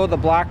would show the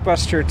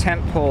blockbuster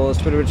tent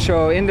poles, but it would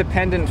show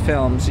independent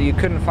films you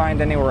couldn't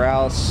find anywhere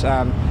else.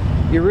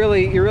 You're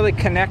really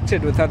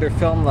connected with other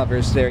film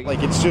lovers there.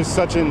 Like, it's just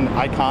such an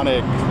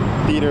iconic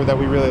theater that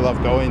we really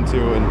love going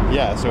to, and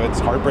yeah, so it's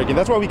heartbreaking.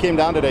 That's why we came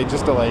down today,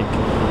 just to like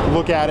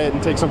look at it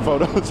and take some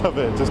photos of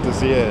it, just to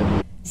see it.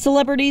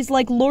 Celebrities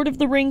like Lord of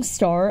the Rings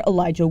star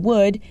Elijah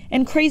Wood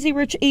and Crazy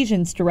Rich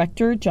Asians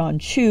director John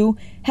Chu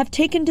have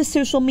taken to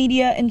social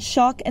media in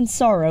shock and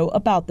sorrow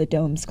about the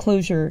Dome's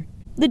closure.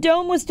 The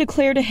Dome was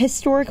declared a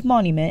historic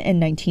monument in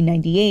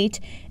 1998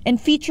 and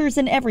features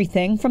in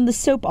everything from the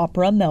soap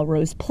opera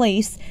Melrose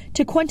Place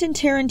to Quentin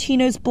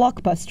Tarantino's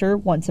blockbuster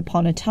Once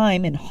Upon a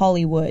Time in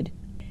Hollywood.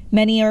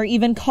 Many are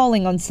even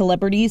calling on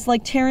celebrities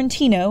like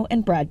Tarantino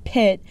and Brad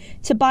Pitt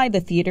to buy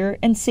the theater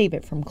and save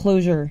it from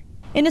closure.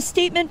 In a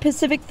statement,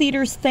 Pacific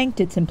Theaters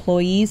thanked its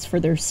employees for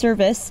their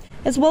service,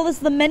 as well as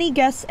the many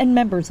guests and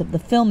members of the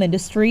film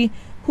industry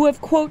who have,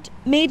 quote,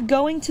 made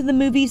going to the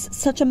movies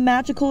such a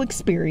magical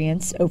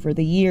experience over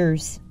the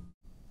years.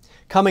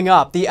 Coming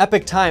up, the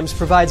Epoch Times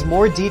provides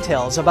more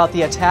details about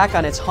the attack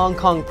on its Hong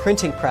Kong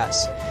printing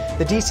press.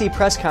 The DC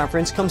press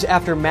conference comes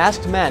after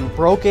masked men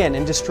broke in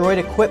and destroyed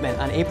equipment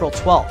on April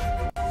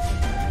 12th.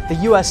 The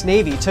U.S.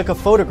 Navy took a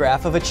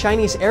photograph of a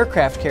Chinese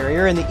aircraft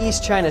carrier in the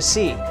East China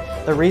Sea.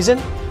 The reason?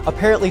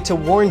 Apparently to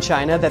warn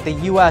China that the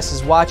U.S.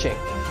 is watching.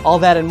 All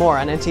that and more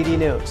on NTD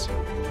News.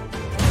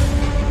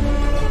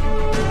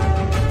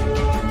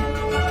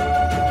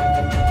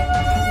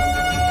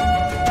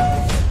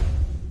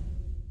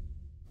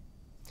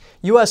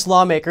 U.S.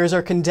 lawmakers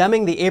are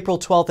condemning the April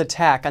 12th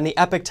attack on the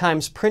Epoch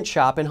Times print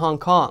shop in Hong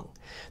Kong.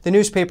 The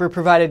newspaper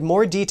provided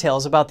more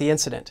details about the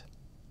incident.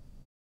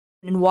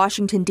 In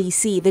Washington,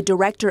 D.C., the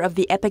director of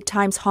the Epoch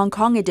Times Hong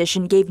Kong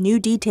edition gave new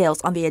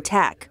details on the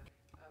attack.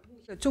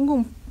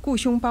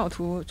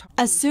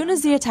 As soon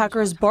as the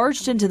attackers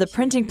barged into the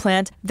printing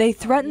plant, they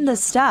threatened the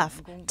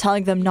staff,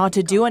 telling them not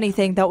to do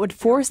anything that would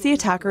force the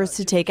attackers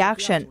to take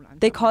action.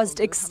 They caused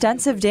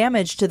extensive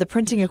damage to the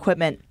printing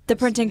equipment. The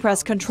printing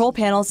press control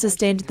panel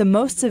sustained the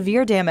most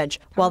severe damage,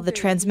 while the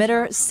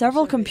transmitter,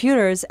 several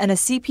computers, and a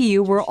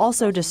CPU were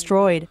also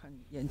destroyed.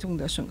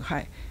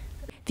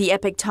 The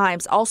Epoch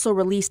Times also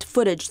released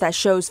footage that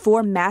shows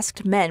 4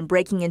 masked men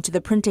breaking into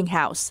the printing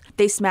house.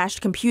 They smashed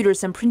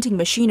computers and printing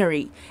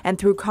machinery and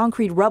threw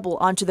concrete rubble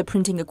onto the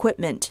printing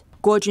equipment.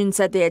 Guo Jun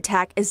said the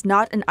attack is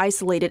not an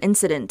isolated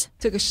incident.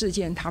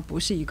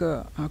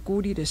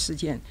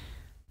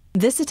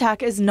 This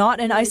attack is not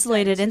an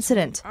isolated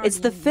incident. It's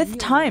the 5th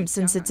time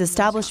since its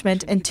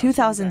establishment in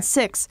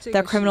 2006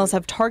 that criminals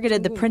have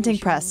targeted the printing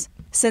press.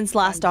 Since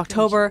last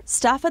October,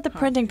 staff at the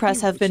printing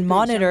press have been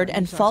monitored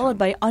and followed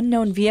by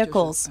unknown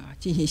vehicles.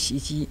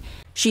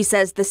 She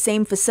says the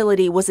same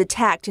facility was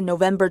attacked in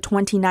November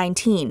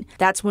 2019.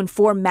 That's when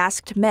 4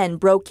 masked men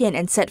broke in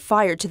and set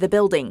fire to the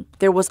building.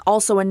 There was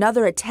also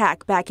another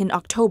attack back in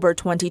October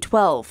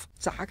 2012.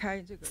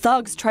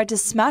 Thugs tried to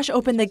smash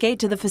open the gate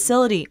to the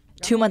facility.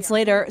 2 months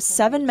later,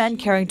 7 men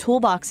carrying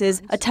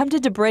toolboxes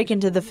attempted to break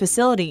into the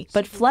facility,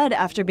 but fled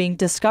after being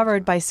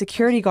discovered by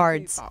security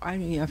guards.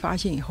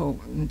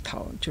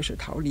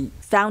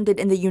 Founded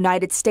in the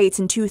United States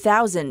in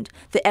 2000,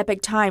 the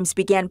Epoch Times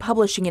began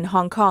publishing in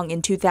Hong Kong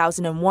in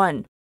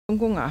 2001.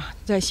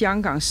 The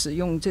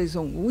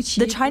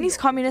Chinese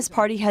Communist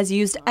Party has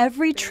used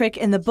every trick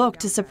in the book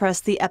to suppress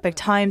the Epoch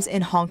Times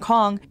in Hong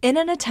Kong in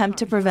an attempt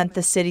to prevent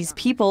the city's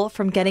people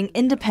from getting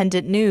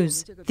independent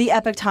news. The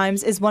Epoch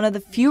Times is one of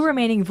the few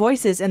remaining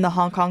voices in the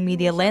Hong Kong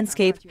media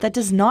landscape that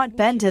does not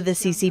bend to the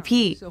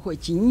CCP.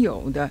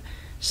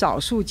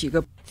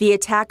 The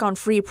attack on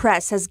free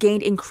press has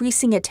gained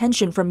increasing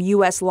attention from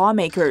U.S.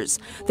 lawmakers.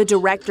 The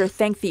director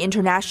thanked the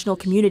international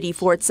community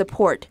for its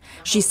support.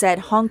 She said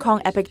Hong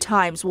Kong Epoch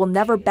Times will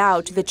never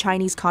bow to the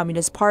Chinese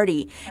Communist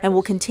Party and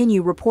will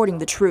continue reporting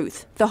the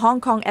truth. The Hong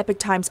Kong Epoch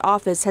Times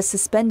office has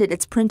suspended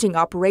its printing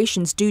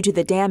operations due to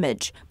the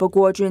damage, but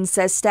Guo Jun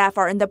says staff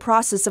are in the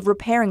process of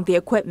repairing the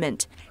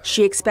equipment.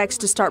 She expects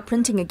to start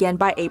printing again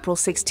by April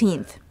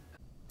 16th.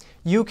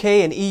 UK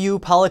and EU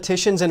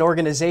politicians and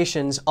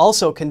organizations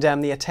also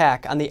condemn the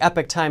attack on the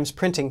Epoch Times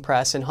printing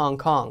press in Hong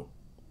Kong.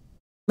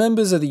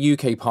 Members of the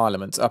UK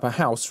Parliament's upper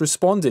house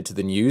responded to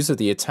the news of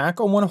the attack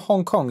on one of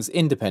Hong Kong's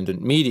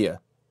independent media.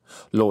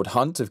 Lord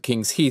Hunt of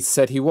King's Heath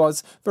said he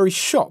was very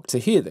shocked to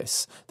hear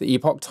this. The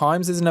Epoch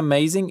Times is an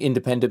amazing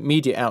independent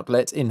media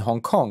outlet in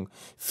Hong Kong,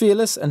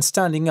 fearless and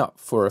standing up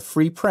for a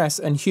free press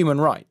and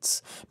human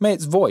rights. May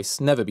its voice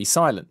never be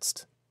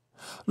silenced.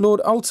 Lord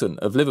Alton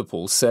of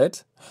Liverpool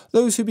said,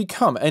 "Those who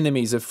become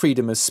enemies of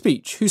freedom of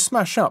speech, who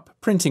smash up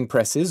printing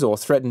presses or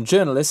threaten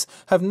journalists,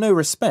 have no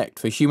respect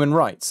for human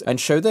rights and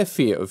show their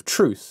fear of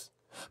truth.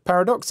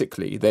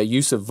 Paradoxically, their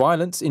use of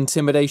violence,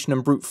 intimidation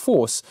and brute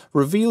force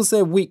reveals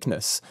their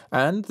weakness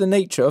and the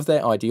nature of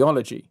their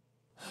ideology."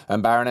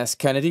 And Baroness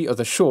Kennedy of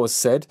the Shores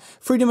said,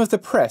 "Freedom of the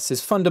press is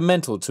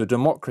fundamental to a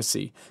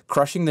democracy.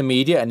 Crushing the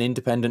media and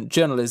independent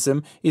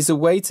journalism is a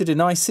way to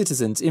deny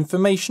citizens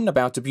information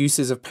about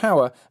abuses of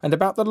power and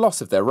about the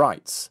loss of their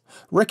rights.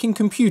 Wrecking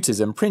computers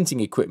and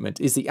printing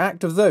equipment is the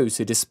act of those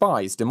who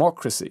despise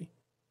democracy."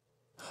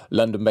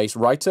 London-based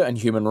writer and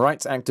human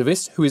rights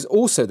activist, who is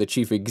also the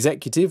chief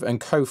executive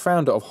and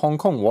co-founder of Hong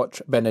Kong Watch,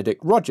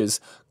 Benedict Rogers,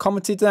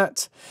 commented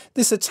that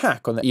this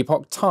attack on the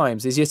Epoch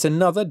Times is yet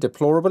another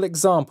deplorable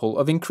example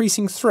of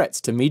increasing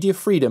threats to media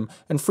freedom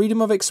and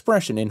freedom of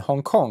expression in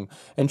Hong Kong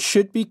and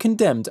should be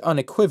condemned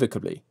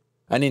unequivocally.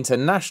 An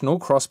international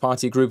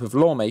cross-party group of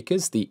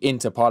lawmakers, the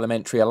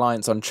Inter-Parliamentary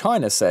Alliance on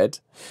China, said,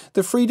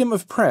 "The freedom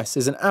of press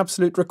is an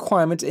absolute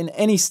requirement in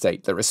any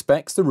state that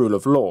respects the rule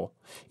of law.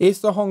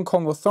 If the Hong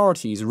Kong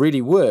authorities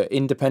really were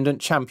independent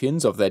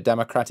champions of their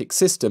democratic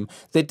system,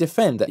 they'd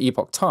defend the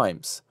Epoch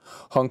Times.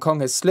 Hong Kong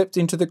has slipped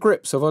into the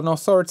grips of an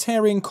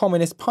authoritarian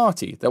communist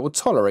party that will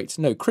tolerate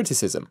no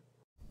criticism."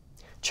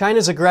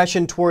 China's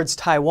aggression towards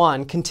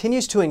Taiwan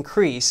continues to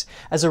increase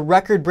as a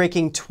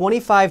record-breaking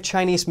 25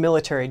 Chinese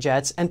military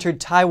jets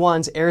entered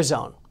Taiwan's air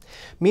zone.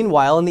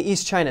 Meanwhile, in the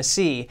East China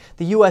Sea,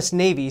 the U.S.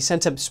 Navy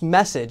sent a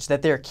message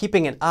that they are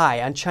keeping an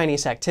eye on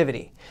Chinese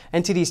activity.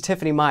 NTD's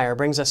Tiffany Meyer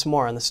brings us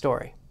more on the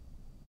story.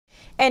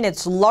 In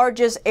its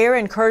largest air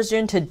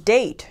incursion to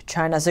date,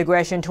 China's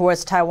aggression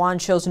towards Taiwan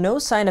shows no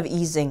sign of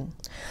easing.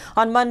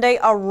 On Monday,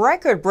 a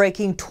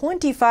record-breaking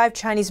 25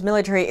 Chinese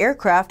military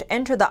aircraft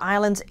entered the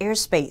island's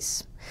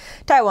airspace.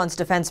 Taiwan's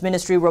defense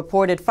ministry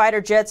reported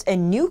fighter jets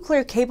and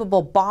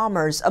nuclear-capable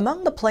bombers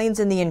among the planes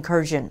in the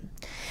incursion.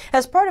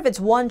 As part of its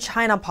One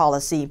China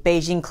policy,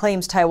 Beijing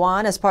claims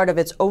Taiwan as part of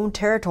its own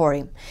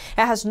territory.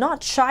 It has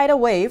not shied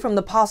away from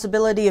the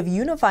possibility of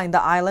unifying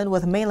the island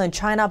with mainland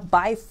China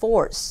by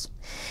force.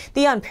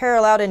 The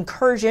unparalleled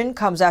incursion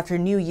comes after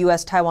new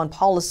U.S.-Taiwan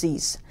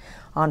policies.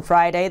 On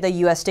Friday, the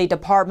U.S. State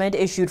Department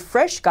issued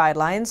fresh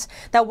guidelines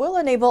that will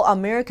enable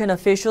American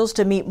officials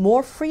to meet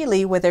more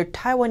freely with their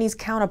Taiwanese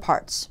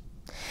counterparts.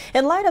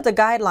 In light of the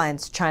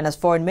guidelines, China's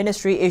foreign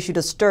ministry issued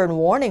a stern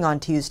warning on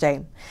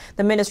Tuesday.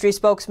 The ministry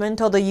spokesman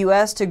told the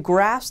U.S. to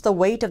grasp the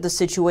weight of the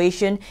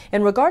situation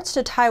in regards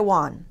to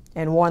Taiwan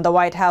and warned the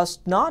White House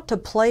not to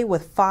play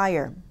with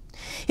fire.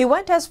 He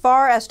went as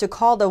far as to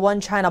call the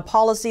One China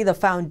policy the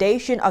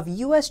foundation of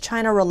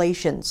U.S.-China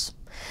relations.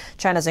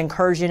 China's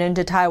incursion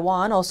into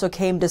Taiwan also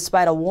came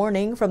despite a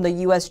warning from the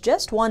U.S.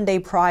 just one day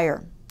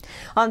prior.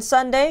 On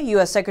Sunday,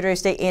 U.S. Secretary of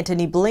State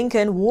Antony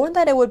Blinken warned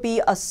that it would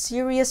be a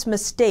serious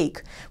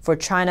mistake for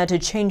China to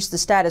change the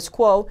status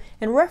quo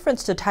in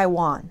reference to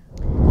Taiwan.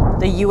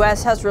 The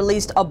U.S. has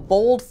released a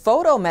bold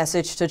photo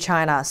message to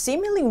China,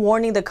 seemingly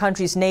warning the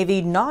country's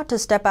Navy not to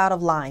step out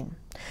of line.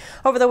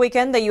 Over the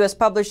weekend, the U.S.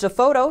 published a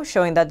photo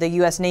showing that the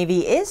U.S.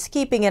 Navy is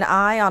keeping an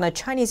eye on a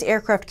Chinese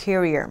aircraft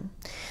carrier.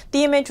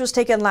 The image was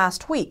taken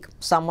last week,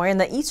 somewhere in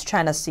the East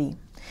China Sea.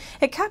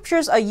 It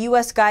captures a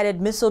U.S.-guided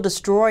missile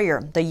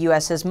destroyer, the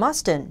USS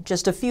Mustin,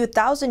 just a few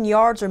thousand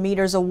yards or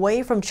meters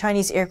away from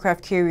Chinese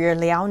aircraft carrier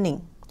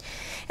Liaoning.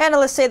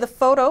 Analysts say the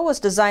photo was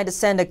designed to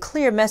send a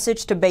clear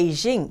message to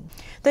Beijing.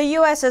 The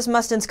USS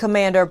Mustin's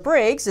commander,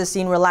 Briggs, is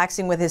seen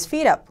relaxing with his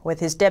feet up, with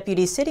his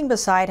deputy sitting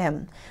beside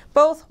him,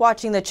 both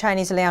watching the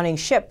Chinese Liaoning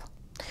ship.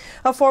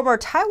 A former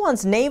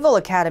Taiwan's Naval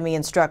Academy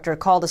instructor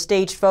called the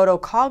staged photo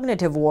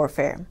cognitive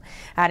warfare,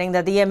 adding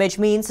that the image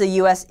means the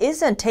U.S.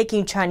 isn't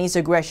taking Chinese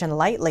aggression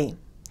lightly.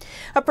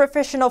 A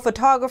professional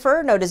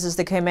photographer notices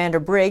the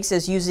commander Briggs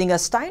is using a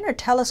Steiner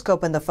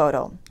telescope in the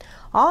photo.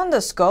 On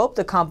the scope,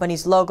 the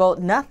company's logo,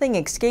 "Nothing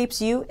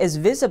Escapes You," is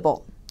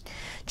visible.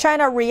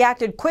 China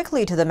reacted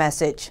quickly to the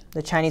message.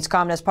 The Chinese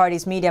Communist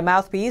Party's media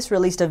mouthpiece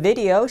released a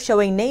video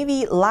showing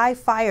Navy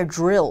live-fire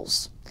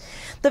drills.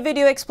 The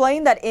video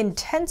explained that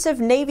intensive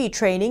Navy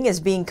training is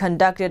being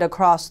conducted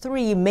across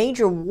 3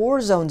 major war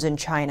zones in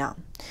China.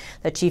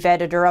 The chief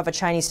editor of a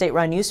Chinese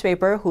state-run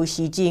newspaper, Hu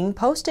Xijing,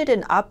 posted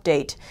an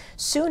update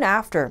soon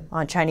after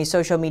on Chinese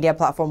social media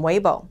platform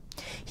Weibo.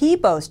 He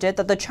boasted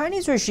that the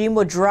Chinese regime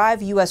would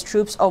drive U.S.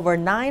 troops over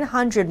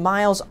 900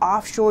 miles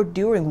offshore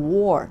during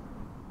war.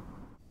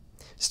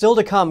 Still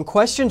to come,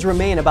 questions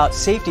remain about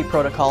safety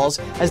protocols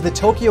as the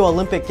Tokyo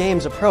Olympic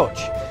Games approach.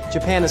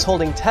 Japan is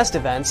holding test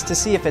events to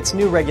see if its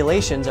new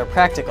regulations are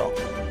practical.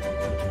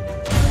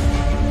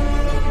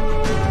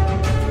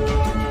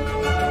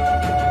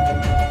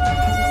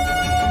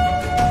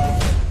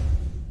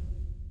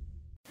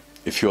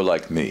 If you're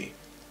like me,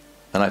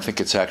 and I think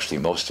it's actually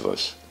most of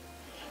us,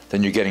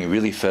 then you're getting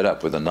really fed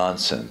up with the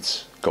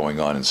nonsense going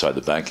on inside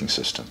the banking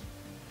system.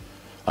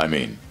 I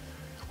mean,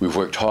 we've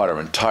worked hard our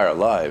entire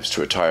lives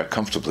to retire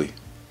comfortably.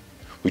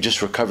 We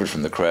just recovered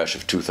from the crash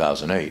of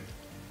 2008,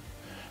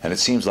 and it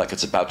seems like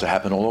it's about to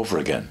happen all over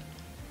again.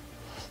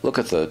 Look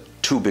at the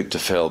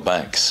too-big-to-fail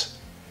banks.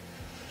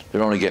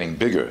 They're only getting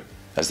bigger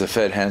as the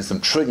Fed hands them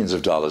trillions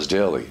of dollars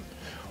daily,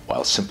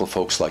 while simple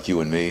folks like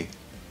you and me,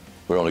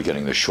 we're only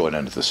getting the short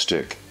end of the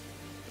stick.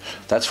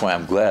 That's why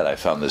I'm glad I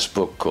found this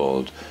book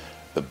called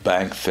The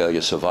Bank Failure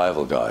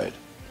Survival Guide.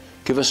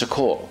 Give us a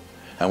call,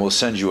 and we'll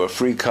send you a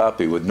free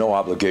copy with no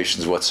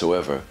obligations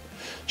whatsoever.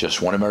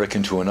 Just one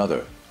American to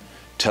another,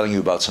 telling you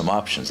about some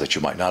options that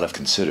you might not have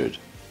considered.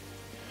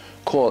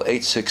 Call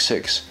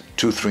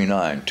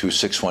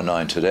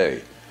 866-239-2619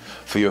 today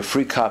for your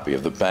free copy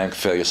of the Bank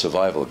Failure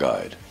Survival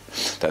Guide.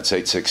 That's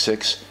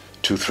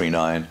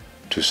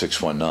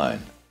 866-239-2619.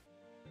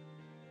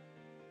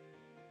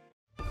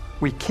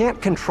 We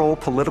can't control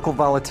political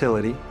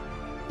volatility,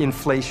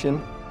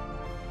 inflation,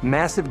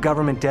 massive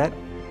government debt,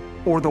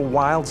 or the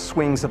wild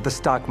swings of the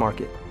stock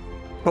market.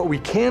 But we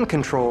can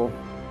control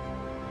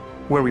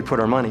where we put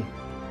our money.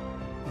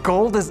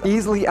 Gold is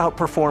easily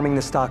outperforming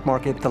the stock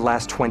market the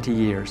last 20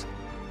 years.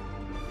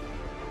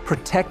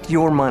 Protect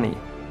your money.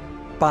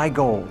 Buy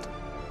gold.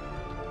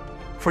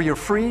 For your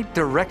free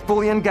direct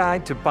bullion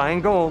guide to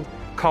buying gold,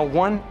 call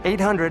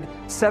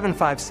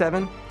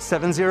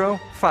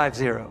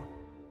 1-800-757-7050.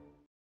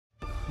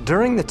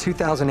 During the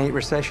 2008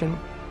 recession,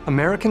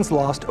 Americans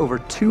lost over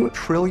 $2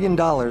 trillion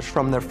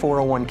from their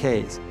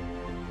 401ks.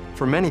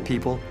 For many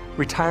people,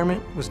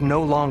 retirement was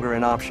no longer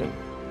an option.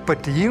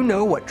 But do you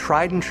know what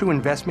tried and true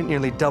investment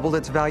nearly doubled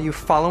its value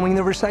following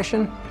the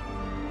recession?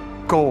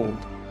 Gold.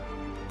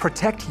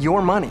 Protect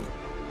your money.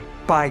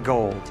 Buy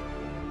gold.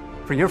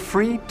 For your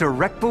free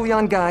direct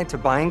bullion guide to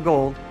buying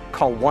gold,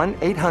 call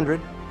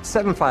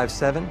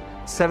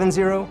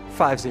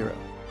 1-800-757-7050.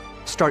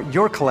 Start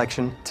your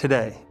collection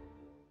today.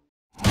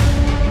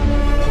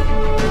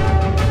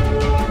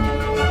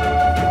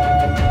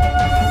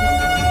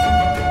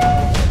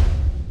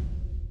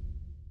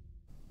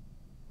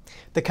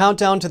 The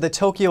countdown to the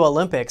Tokyo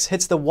Olympics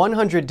hits the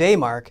 100-day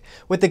mark,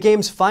 with the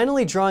Games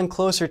finally drawing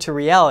closer to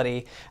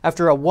reality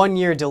after a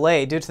one-year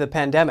delay due to the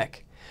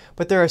pandemic.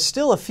 But there are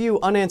still a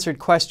few unanswered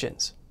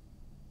questions.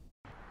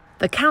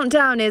 The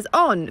countdown is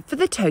on for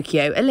the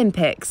Tokyo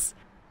Olympics.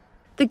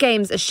 The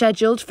Games are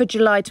scheduled for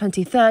July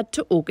 23rd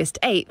to August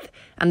 8th,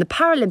 and the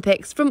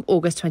Paralympics from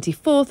August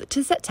 24th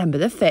to September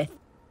the 5th.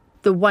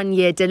 The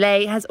one-year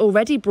delay has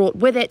already brought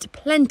with it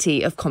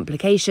plenty of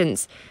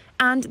complications.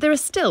 And there are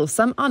still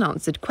some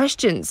unanswered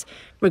questions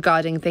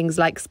regarding things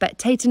like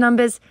spectator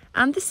numbers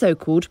and the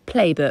so-called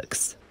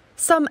playbooks.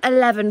 Some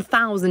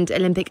 11,000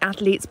 Olympic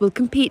athletes will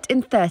compete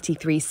in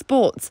 33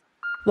 sports,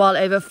 while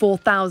over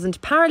 4,000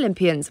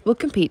 Paralympians will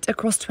compete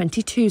across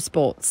 22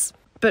 sports.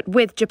 But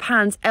with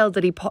Japan's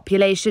elderly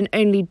population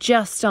only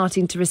just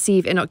starting to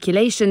receive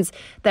inoculations,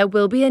 there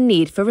will be a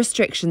need for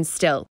restrictions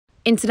still.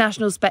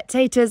 International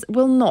spectators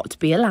will not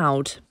be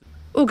allowed.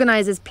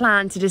 Organisers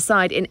plan to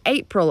decide in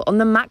April on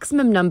the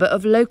maximum number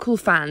of local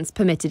fans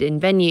permitted in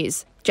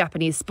venues.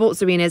 Japanese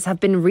sports arenas have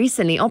been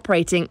recently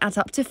operating at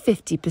up to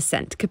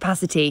 50%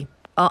 capacity.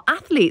 Are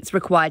athletes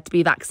required to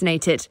be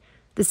vaccinated?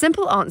 The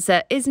simple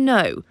answer is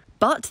no,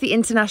 but the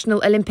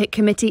International Olympic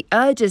Committee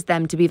urges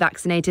them to be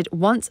vaccinated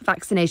once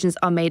vaccinations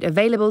are made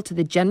available to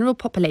the general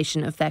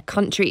population of their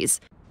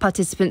countries.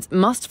 Participants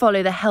must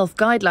follow the health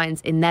guidelines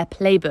in their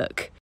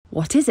playbook.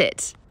 What is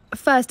it?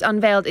 First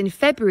unveiled in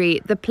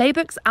February, the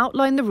playbooks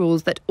outline the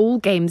rules that all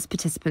Games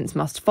participants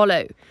must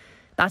follow.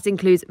 That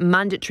includes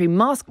mandatory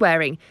mask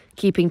wearing,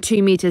 keeping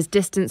 2 meters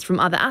distance from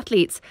other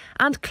athletes,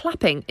 and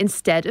clapping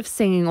instead of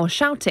singing or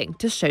shouting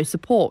to show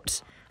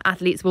support.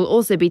 Athletes will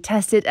also be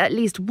tested at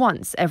least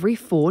once every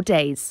 4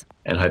 days.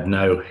 And I have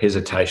no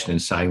hesitation in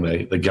saying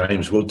the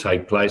Games will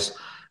take place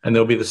and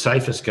they'll be the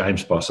safest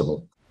Games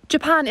possible.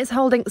 Japan is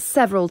holding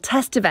several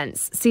test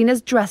events, seen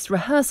as dress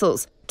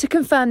rehearsals, to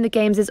confirm the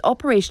Games'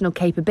 operational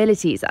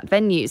capabilities at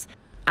venues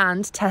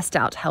and test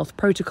out health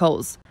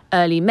protocols.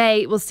 Early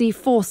May will see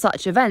 4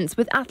 such events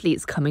with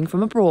athletes coming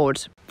from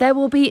abroad. There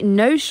will be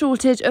no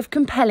shortage of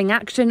compelling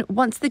action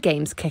once the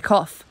Games kick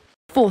off.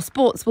 4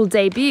 sports will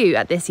debut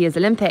at this year's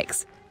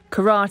Olympics: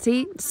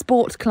 karate,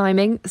 sport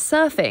climbing,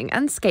 surfing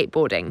and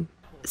skateboarding.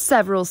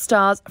 Several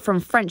stars, from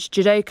French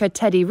judoka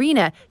Teddy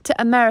Riner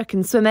to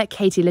American swimmer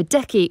Katie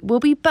Ledecky, will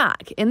be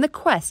back in the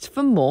quest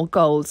for more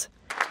gold.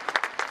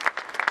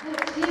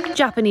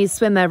 Japanese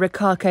swimmer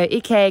Rikako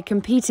Ike,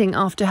 competing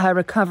after her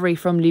recovery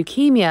from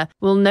leukemia,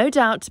 will no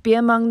doubt be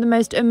among the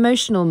most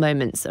emotional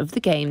moments of the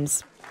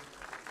Games.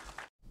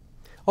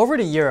 Over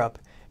to Europe.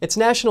 It's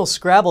National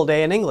Scrabble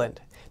Day in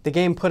England. The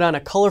game put on a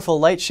colourful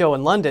light show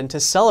in London to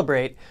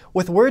celebrate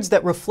with words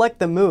that reflect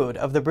the mood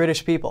of the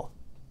British people.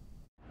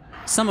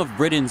 Some of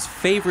Britain's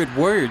favourite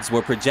words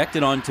were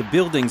projected onto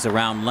buildings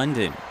around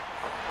London.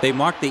 They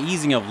marked the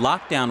easing of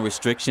lockdown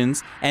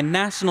restrictions and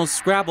National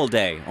Scrabble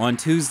Day on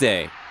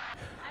Tuesday.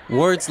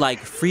 Words like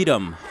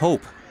freedom,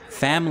 hope,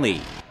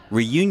 family,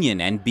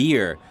 reunion and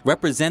beer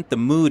represent the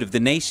mood of the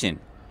nation.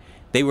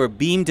 They were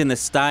beamed in the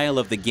style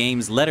of the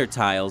game's letter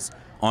tiles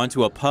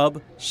onto a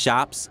pub,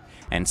 shops,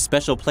 and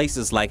special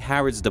places like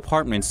Harrods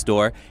department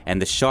store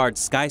and the Shard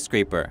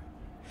skyscraper.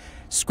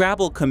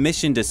 Scrabble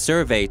commissioned a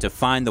survey to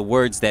find the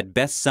words that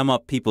best sum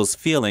up people's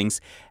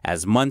feelings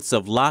as months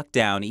of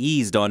lockdown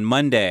eased on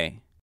Monday.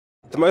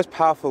 The most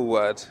powerful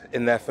word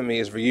in there for me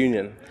is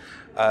reunion.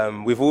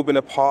 We've all been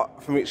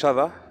apart from each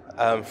other,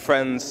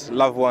 friends,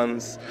 loved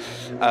ones,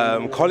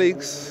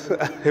 colleagues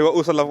who are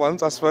also loved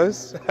ones, I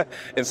suppose,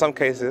 in some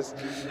cases,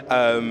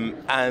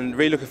 and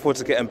really looking forward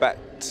to getting back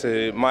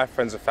to my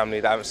friends and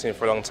family that I haven't seen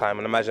for a long time,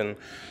 and imagine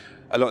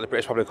a lot of the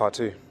British public are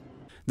too.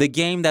 The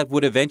game that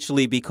would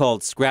eventually be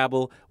called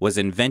Scrabble was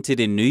invented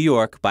in New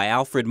York by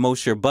Alfred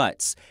Mosher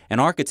Butts, an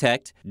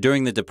architect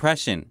during the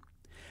Depression.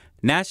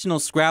 National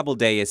Scrabble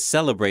Day is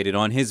celebrated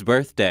on his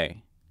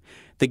birthday.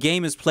 The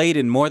game is played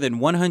in more than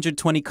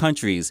 120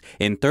 countries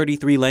in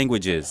 33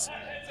 languages.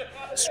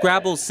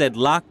 Scrabble said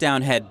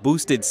lockdown had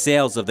boosted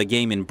sales of the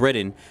game in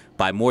Britain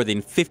by more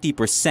than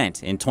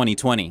 50% in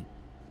 2020.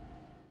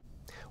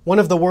 One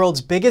of the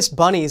world's biggest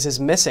bunnies is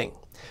missing.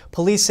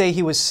 Police say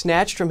he was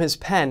snatched from his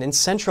pen in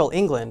central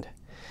England.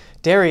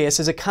 Darius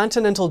is a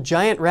continental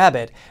giant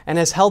rabbit and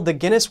has held the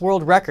Guinness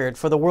World Record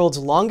for the world's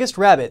longest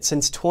rabbit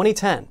since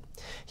 2010.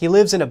 He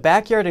lives in a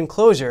backyard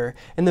enclosure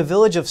in the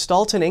village of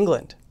Stalton,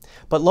 England.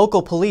 But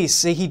local police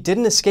say he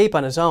didn't escape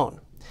on his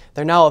own.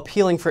 They're now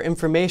appealing for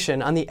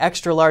information on the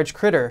extra-large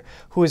critter,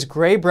 who is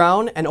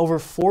gray-brown and over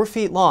 4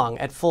 feet long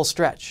at full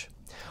stretch.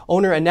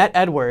 Owner Annette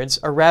Edwards,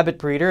 a rabbit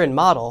breeder and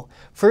model,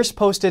 first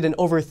posted an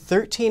over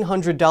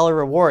 $1,300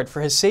 reward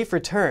for his safe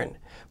return,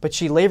 but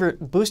she later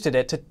boosted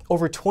it to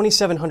over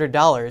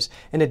 $2,700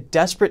 in a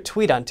desperate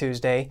tweet on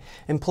Tuesday,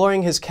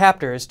 imploring his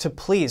captors to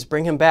please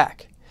bring him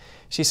back.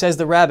 She says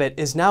the rabbit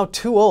is now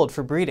too old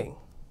for breeding.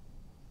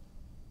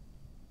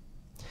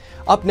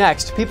 Up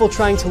next, people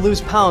trying to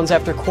lose pounds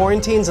after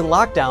quarantines and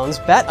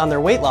lockdowns bet on their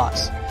weight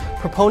loss.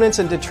 Proponents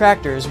and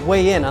detractors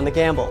weigh in on the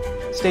gamble.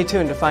 Stay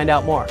tuned to find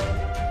out more.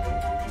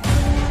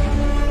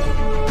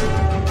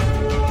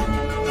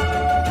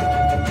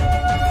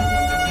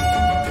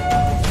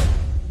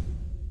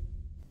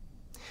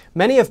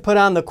 Many have put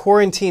on the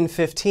Quarantine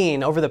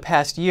 15 over the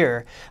past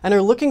year and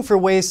are looking for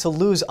ways to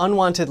lose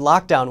unwanted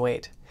lockdown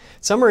weight.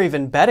 Some are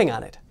even betting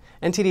on it.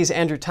 NTD's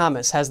Andrew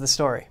Thomas has the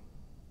story.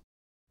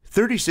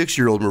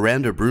 36-year-old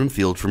Miranda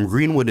Broomfield from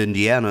Greenwood,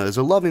 Indiana is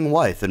a loving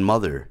wife and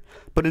mother.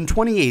 But in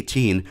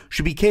 2018,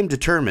 she became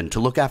determined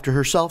to look after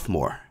herself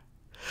more.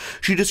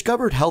 She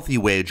discovered Healthy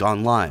Wage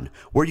online,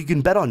 where you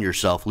can bet on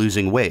yourself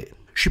losing weight.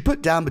 She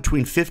put down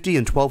between $50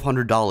 and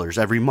 $1,200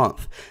 every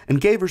month and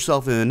gave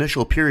herself an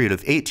initial period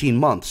of 18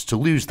 months to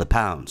lose the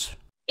pounds.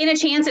 In a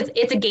chance,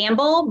 it's a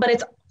gamble,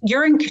 but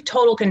you're in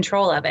total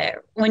control of it.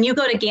 When you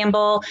go to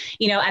gamble,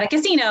 at a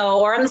casino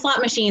or on the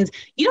slot machines,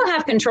 you don't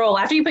have control.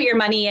 After you put your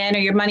money in or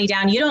your money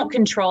down, you don't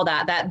control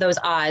those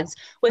odds.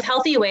 With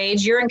Healthy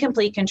Wage, you're in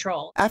complete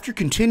control. After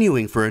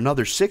continuing for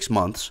another 6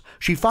 months,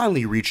 she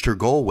finally reached her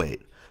goal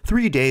weight,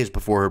 3 days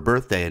before her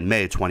birthday in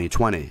May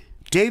 2020.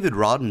 David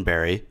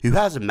Roddenberry, who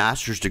has a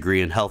master's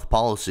degree in health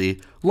policy,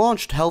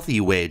 launched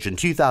Healthy Wage in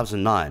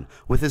 2009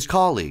 with his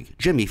colleague,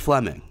 Jimmy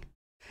Fleming.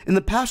 In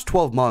the past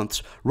 12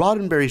 months,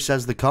 Roddenberry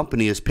says the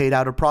company has paid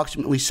out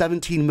approximately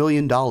 $17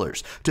 million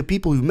to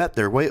people who met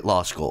their weight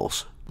loss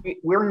goals.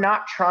 We're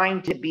not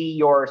trying to be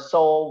your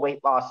sole weight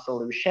loss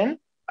solution.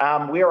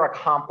 We are a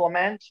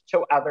complement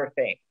to other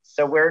things.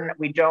 So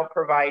we don't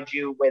provide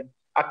you with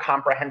a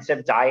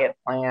comprehensive diet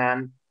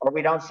plan, or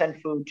we don't send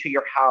food to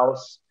your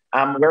house.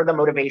 We're the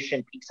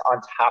motivation piece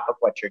on top of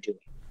what you're doing.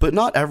 But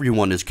not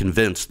everyone is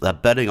convinced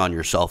that betting on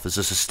yourself is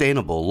a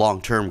sustainable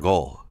long-term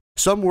goal.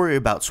 Some worry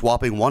about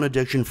swapping one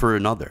addiction for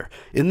another,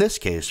 in this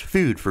case,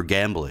 food for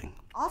gambling.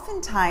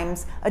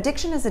 Oftentimes,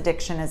 addiction is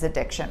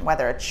addiction,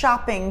 whether it's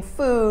shopping,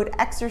 food,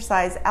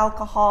 exercise,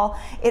 alcohol,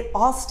 it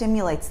all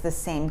stimulates the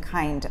same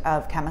kind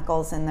of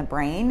chemicals in the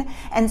brain.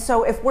 And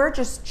so if we're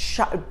just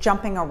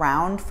jumping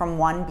around from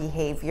one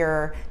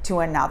behavior to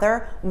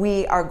another,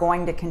 we are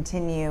going to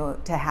continue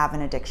to have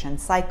an addiction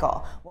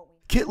cycle.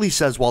 Kitley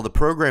says while the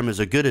program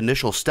is a good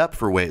initial step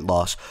for weight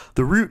loss,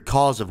 the root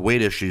cause of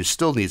weight issues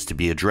still needs to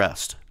be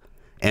addressed.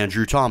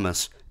 Andrew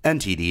Thomas,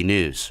 NTD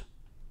News.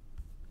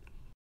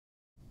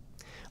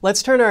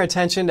 Let's turn our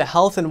attention to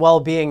health and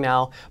well-being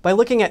now by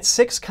looking at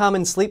 6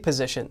 common sleep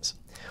positions.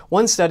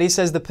 One study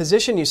says the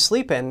position you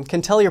sleep in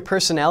can tell your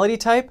personality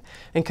type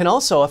and can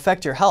also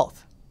affect your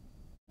health.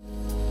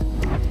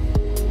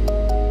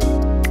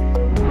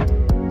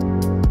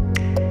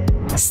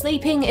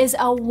 Sleeping is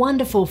a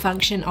wonderful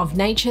function of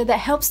nature that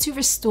helps to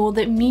restore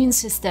the immune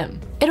system.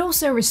 It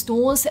also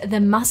restores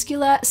the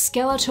muscular,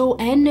 skeletal,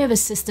 and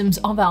nervous systems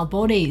of our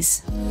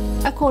bodies.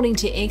 According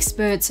to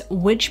experts,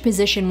 which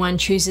position one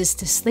chooses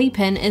to sleep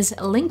in is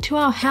linked to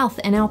our health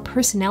and our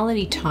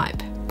personality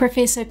type.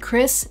 Professor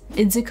Chris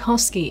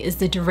Idzikowski is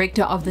the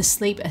director of the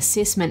Sleep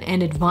Assessment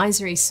and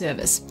Advisory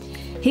Service.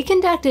 He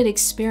conducted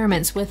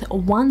experiments with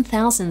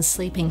 1,000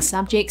 sleeping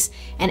subjects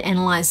and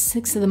analyzed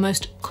 6 of the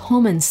most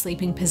common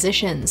sleeping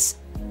positions.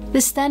 The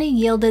study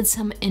yielded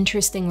some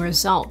interesting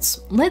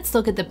results. Let's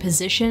look at the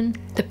position,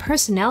 the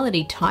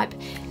personality type,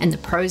 and the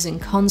pros and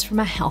cons from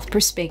a health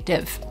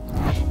perspective.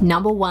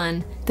 Number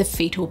 1, the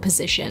fetal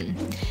position.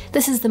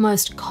 This is the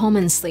most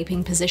common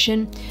sleeping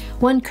position.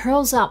 One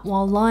curls up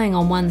while lying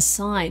on one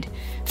side.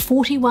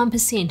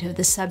 41% of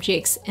the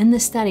subjects in the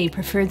study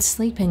preferred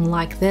sleeping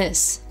like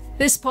this.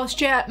 This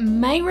posture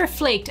may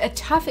reflect a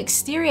tough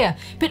exterior,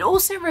 but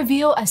also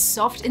reveal a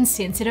soft and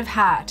sensitive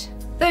heart.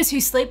 Those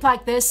who sleep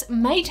like this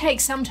may take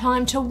some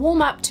time to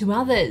warm up to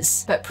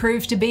others, but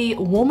prove to be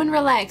warm and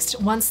relaxed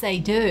once they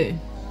do.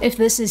 If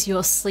this is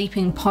your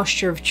sleeping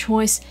posture of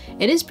choice,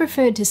 it is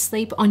preferred to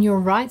sleep on your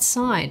right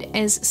side,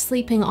 as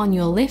sleeping on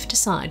your left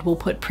side will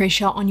put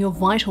pressure on your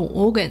vital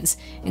organs,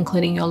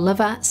 including your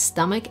liver,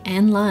 stomach,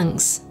 and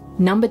lungs.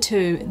 Number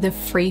 2, the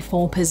free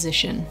fall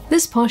position.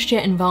 This posture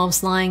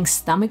involves lying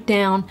stomach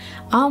down,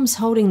 arms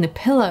holding the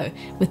pillow,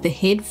 with the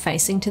head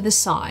facing to the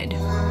side.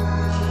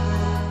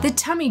 The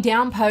tummy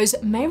down pose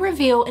may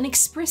reveal an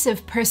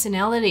expressive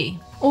personality.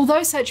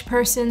 Although such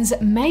persons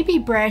may be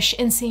brash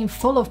and seem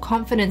full of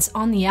confidence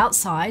on the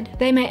outside,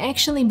 they may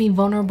actually be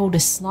vulnerable to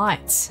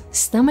slights.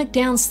 Stomach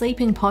down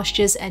sleeping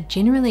postures are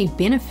generally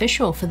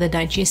beneficial for the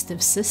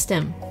digestive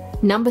system.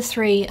 Number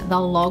 3, the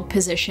log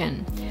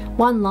position.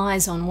 One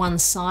lies on one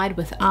side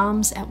with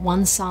arms at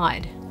one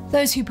side.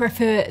 Those who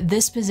prefer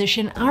this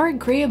position are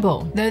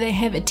agreeable, though they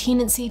have a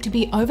tendency to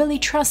be overly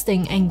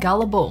trusting and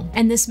gullible,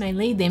 and this may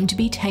lead them to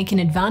be taken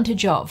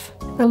advantage of.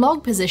 The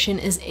log position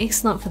is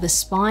excellent for the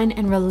spine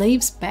and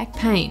relieves back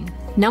pain.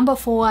 Number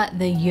 4,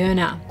 the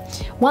yearner.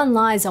 One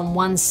lies on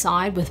one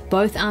side with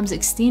both arms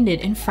extended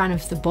in front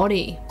of the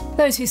body.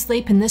 Those who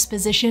sleep in this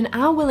position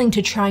are willing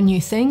to try new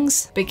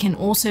things, but can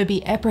also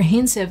be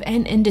apprehensive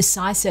and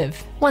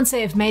indecisive. Once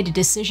they have made a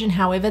decision,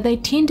 however, they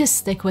tend to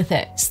stick with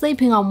it.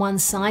 Sleeping on one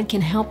side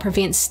can help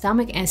prevent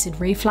stomach acid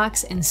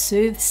reflux and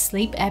soothe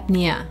sleep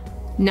apnea.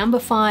 Number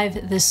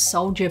 5, the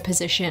soldier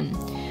position.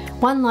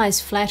 One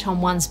lies flat on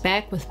one's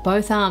back with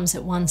both arms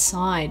at one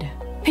side.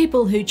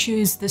 People who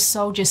choose the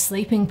soldier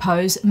sleeping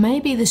pose may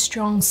be the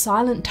strong,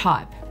 silent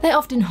type. They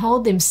often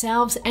hold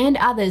themselves and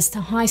others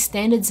to high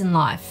standards in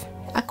life.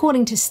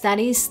 According to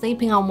studies,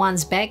 sleeping on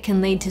one's back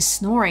can lead to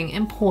snoring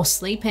and poor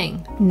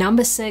sleeping.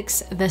 Number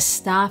 6, the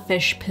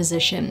starfish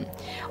position.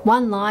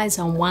 One lies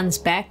on one's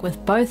back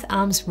with both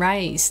arms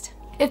raised.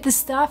 If the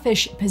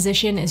starfish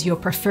position is your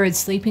preferred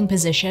sleeping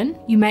position,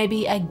 you may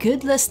be a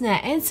good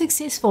listener and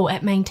successful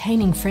at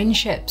maintaining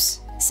friendships.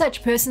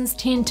 Such persons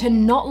tend to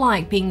not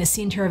like being the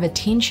center of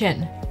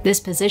attention. This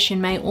position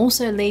may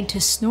also lead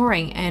to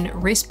snoring and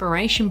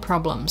respiration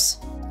problems.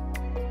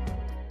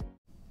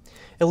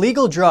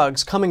 Illegal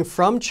drugs coming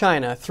from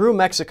China through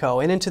Mexico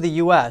and into the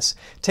U.S.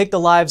 take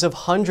the lives of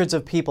hundreds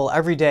of people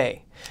every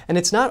day. And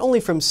it's not only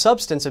from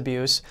substance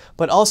abuse,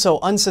 but also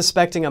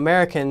unsuspecting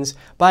Americans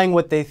buying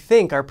what they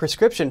think are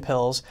prescription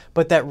pills,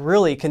 but that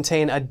really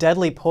contain a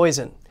deadly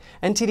poison.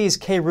 NTD's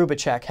Kay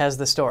Rubacek has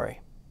the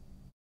story.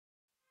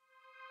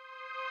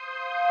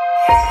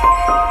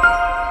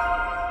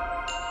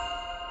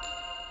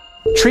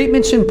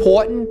 Treatment's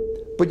important,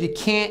 but you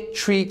can't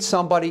treat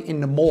somebody in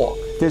the morgue.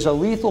 There's a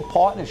lethal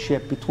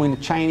partnership between the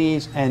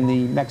Chinese and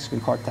the Mexican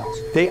cartels.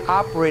 They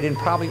operate in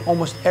probably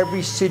almost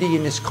every city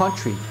in this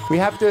country. We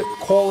have to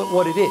call it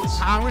what it is.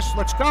 Congress,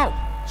 let's go.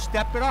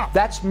 Step it up.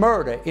 That's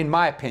murder, in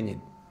my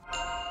opinion.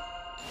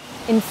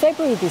 In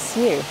February this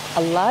year,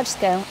 a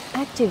large-scale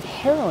active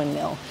heroin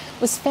mill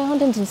was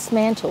found and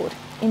dismantled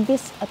in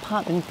this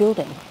apartment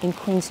building in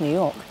Queens, New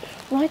York,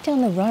 right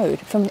down the road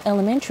from an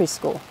elementary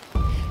school.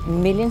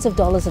 Millions of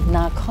dollars of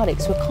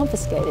narcotics were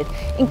confiscated,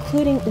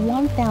 including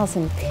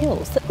 1,000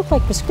 pills that looked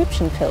like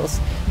prescription pills,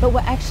 but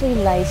were actually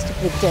laced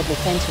with deadly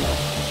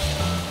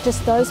fentanyl.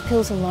 Just those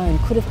pills alone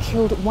could have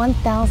killed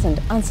 1,000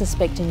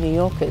 unsuspecting New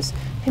Yorkers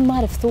who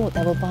might have thought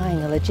they were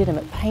buying a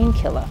legitimate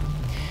painkiller.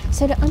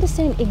 So to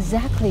understand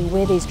exactly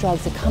where these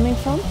drugs are coming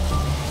from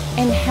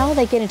and how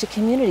they get into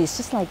communities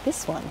just like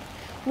this one,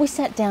 we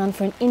sat down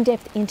for an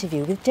in-depth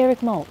interview with Derek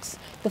Maltz,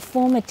 the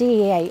former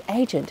DEA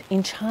agent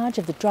in charge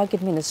of the Drug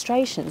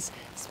Administration's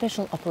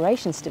Special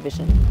Operations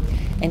Division.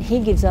 And he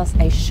gives us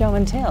a show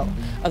and tell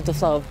of the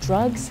flow of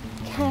drugs,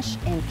 cash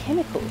and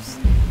chemicals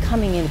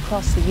coming in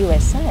across the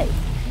USA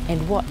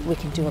and what we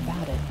can do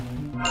about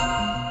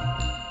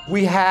it.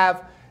 We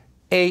have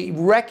a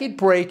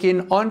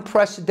record-breaking,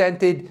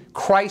 unprecedented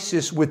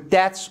crisis with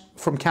deaths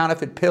from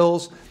counterfeit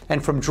pills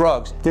and from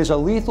drugs. There's a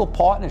lethal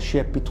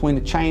partnership between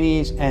the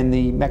Chinese and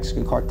the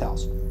Mexican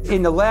cartels.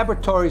 In the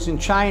laboratories in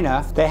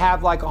China, they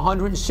have like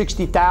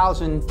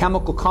 160,000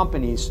 chemical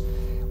companies.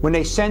 When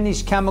they send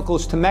these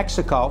chemicals to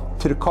Mexico,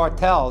 to the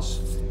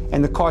cartels,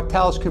 and the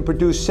cartels can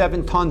produce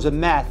 7 tons of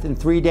meth in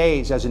 3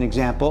 days, as an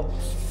example,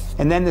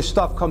 and then the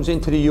stuff comes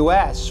into the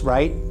US,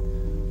 right?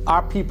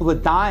 Our people are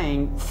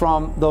dying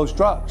from those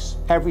drugs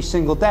every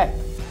single day.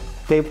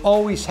 They've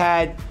always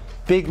had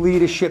big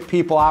leadership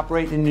people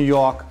operating in New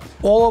York,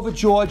 all over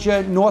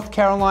Georgia, North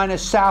Carolina,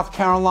 South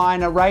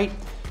Carolina, right?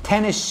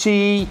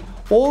 Tennessee,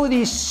 all of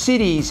these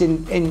cities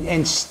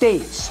and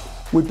states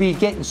would be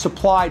getting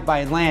supplied by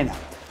Atlanta.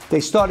 They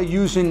started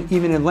using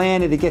even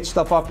Atlanta to get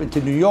stuff up into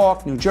New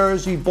York, New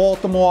Jersey,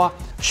 Baltimore.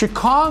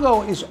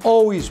 Chicago has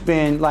always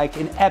been like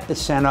an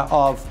epicenter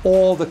of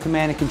all the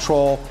command and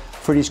control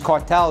for these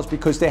cartels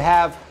because they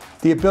have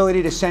the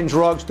ability to send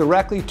drugs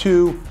directly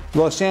to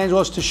Los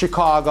Angeles to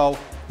Chicago.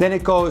 Then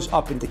it goes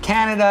up into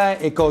Canada,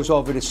 it goes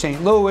over to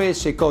St.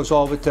 Louis, it goes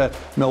over to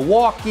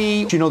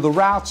Milwaukee. You know, the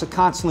routes are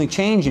constantly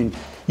changing.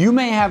 You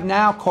may have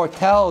now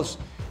cartels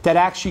that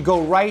actually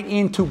go right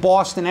into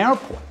Boston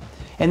Airport.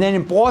 And then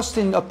in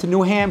Boston up to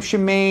New Hampshire,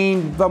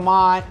 Maine,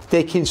 Vermont,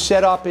 they can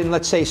set up in,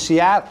 let's say,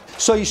 Seattle.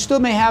 So you still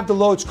may have the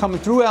loads coming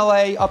through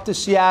LA up to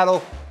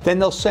Seattle, then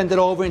they'll send it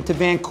over into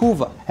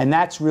Vancouver. And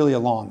that's really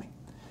alarming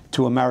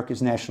to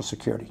America's national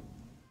security.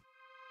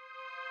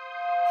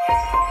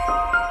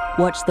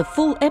 Watch the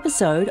full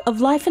episode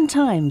of Life and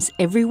Times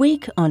every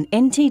week on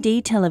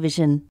NTD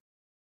television.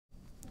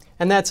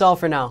 And that's all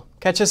for now.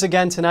 Catch us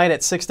again tonight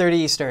at 6:30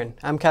 Eastern.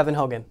 I'm Kevin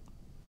Hogan.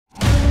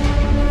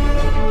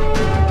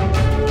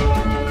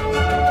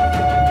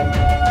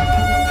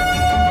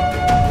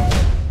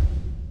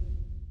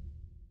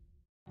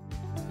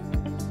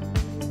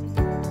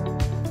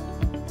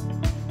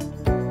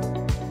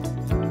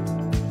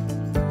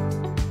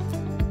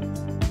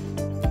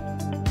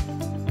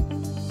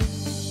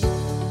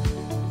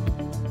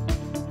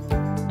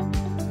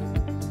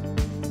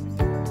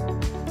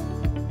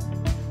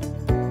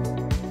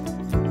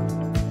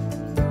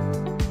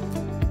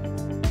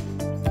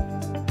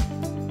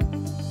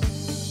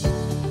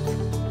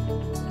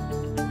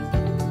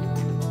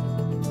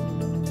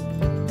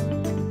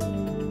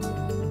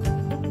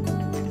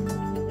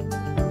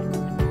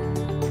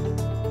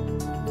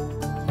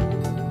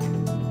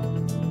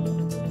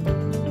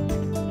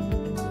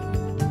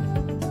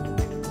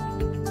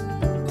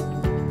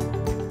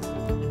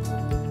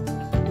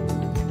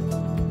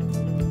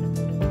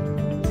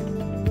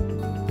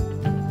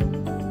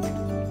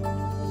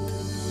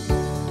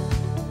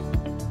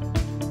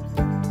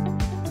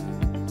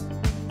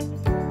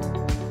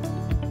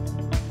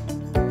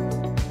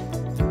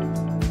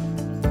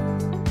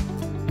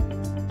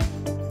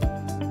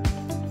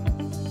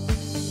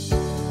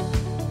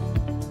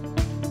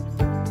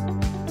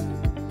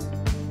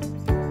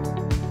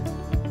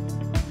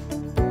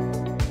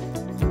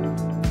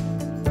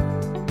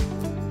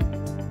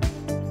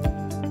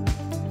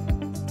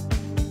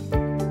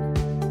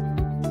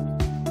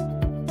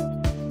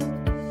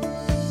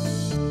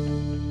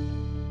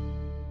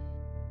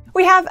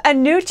 We have a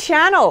new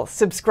channel.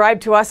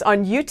 Subscribe to us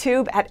on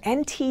YouTube at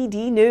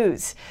NTD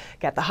News.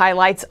 Get the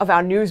highlights of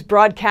our news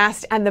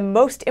broadcast and the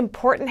most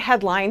important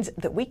headlines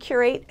that we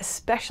curate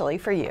especially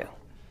for you.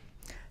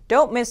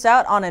 Don't miss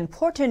out on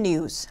important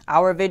news.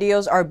 Our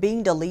videos are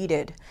being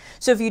deleted.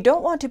 So if you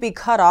don't want to be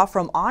cut off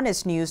from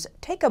honest news,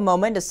 take a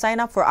moment to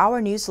sign up for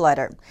our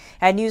newsletter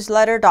at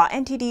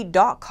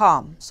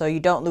newsletter.ntd.com so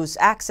you don't lose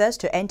access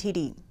to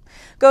NTD.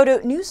 Go to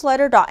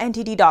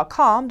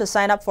newsletter.ntd.com to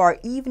sign up for our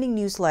evening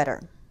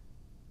newsletter.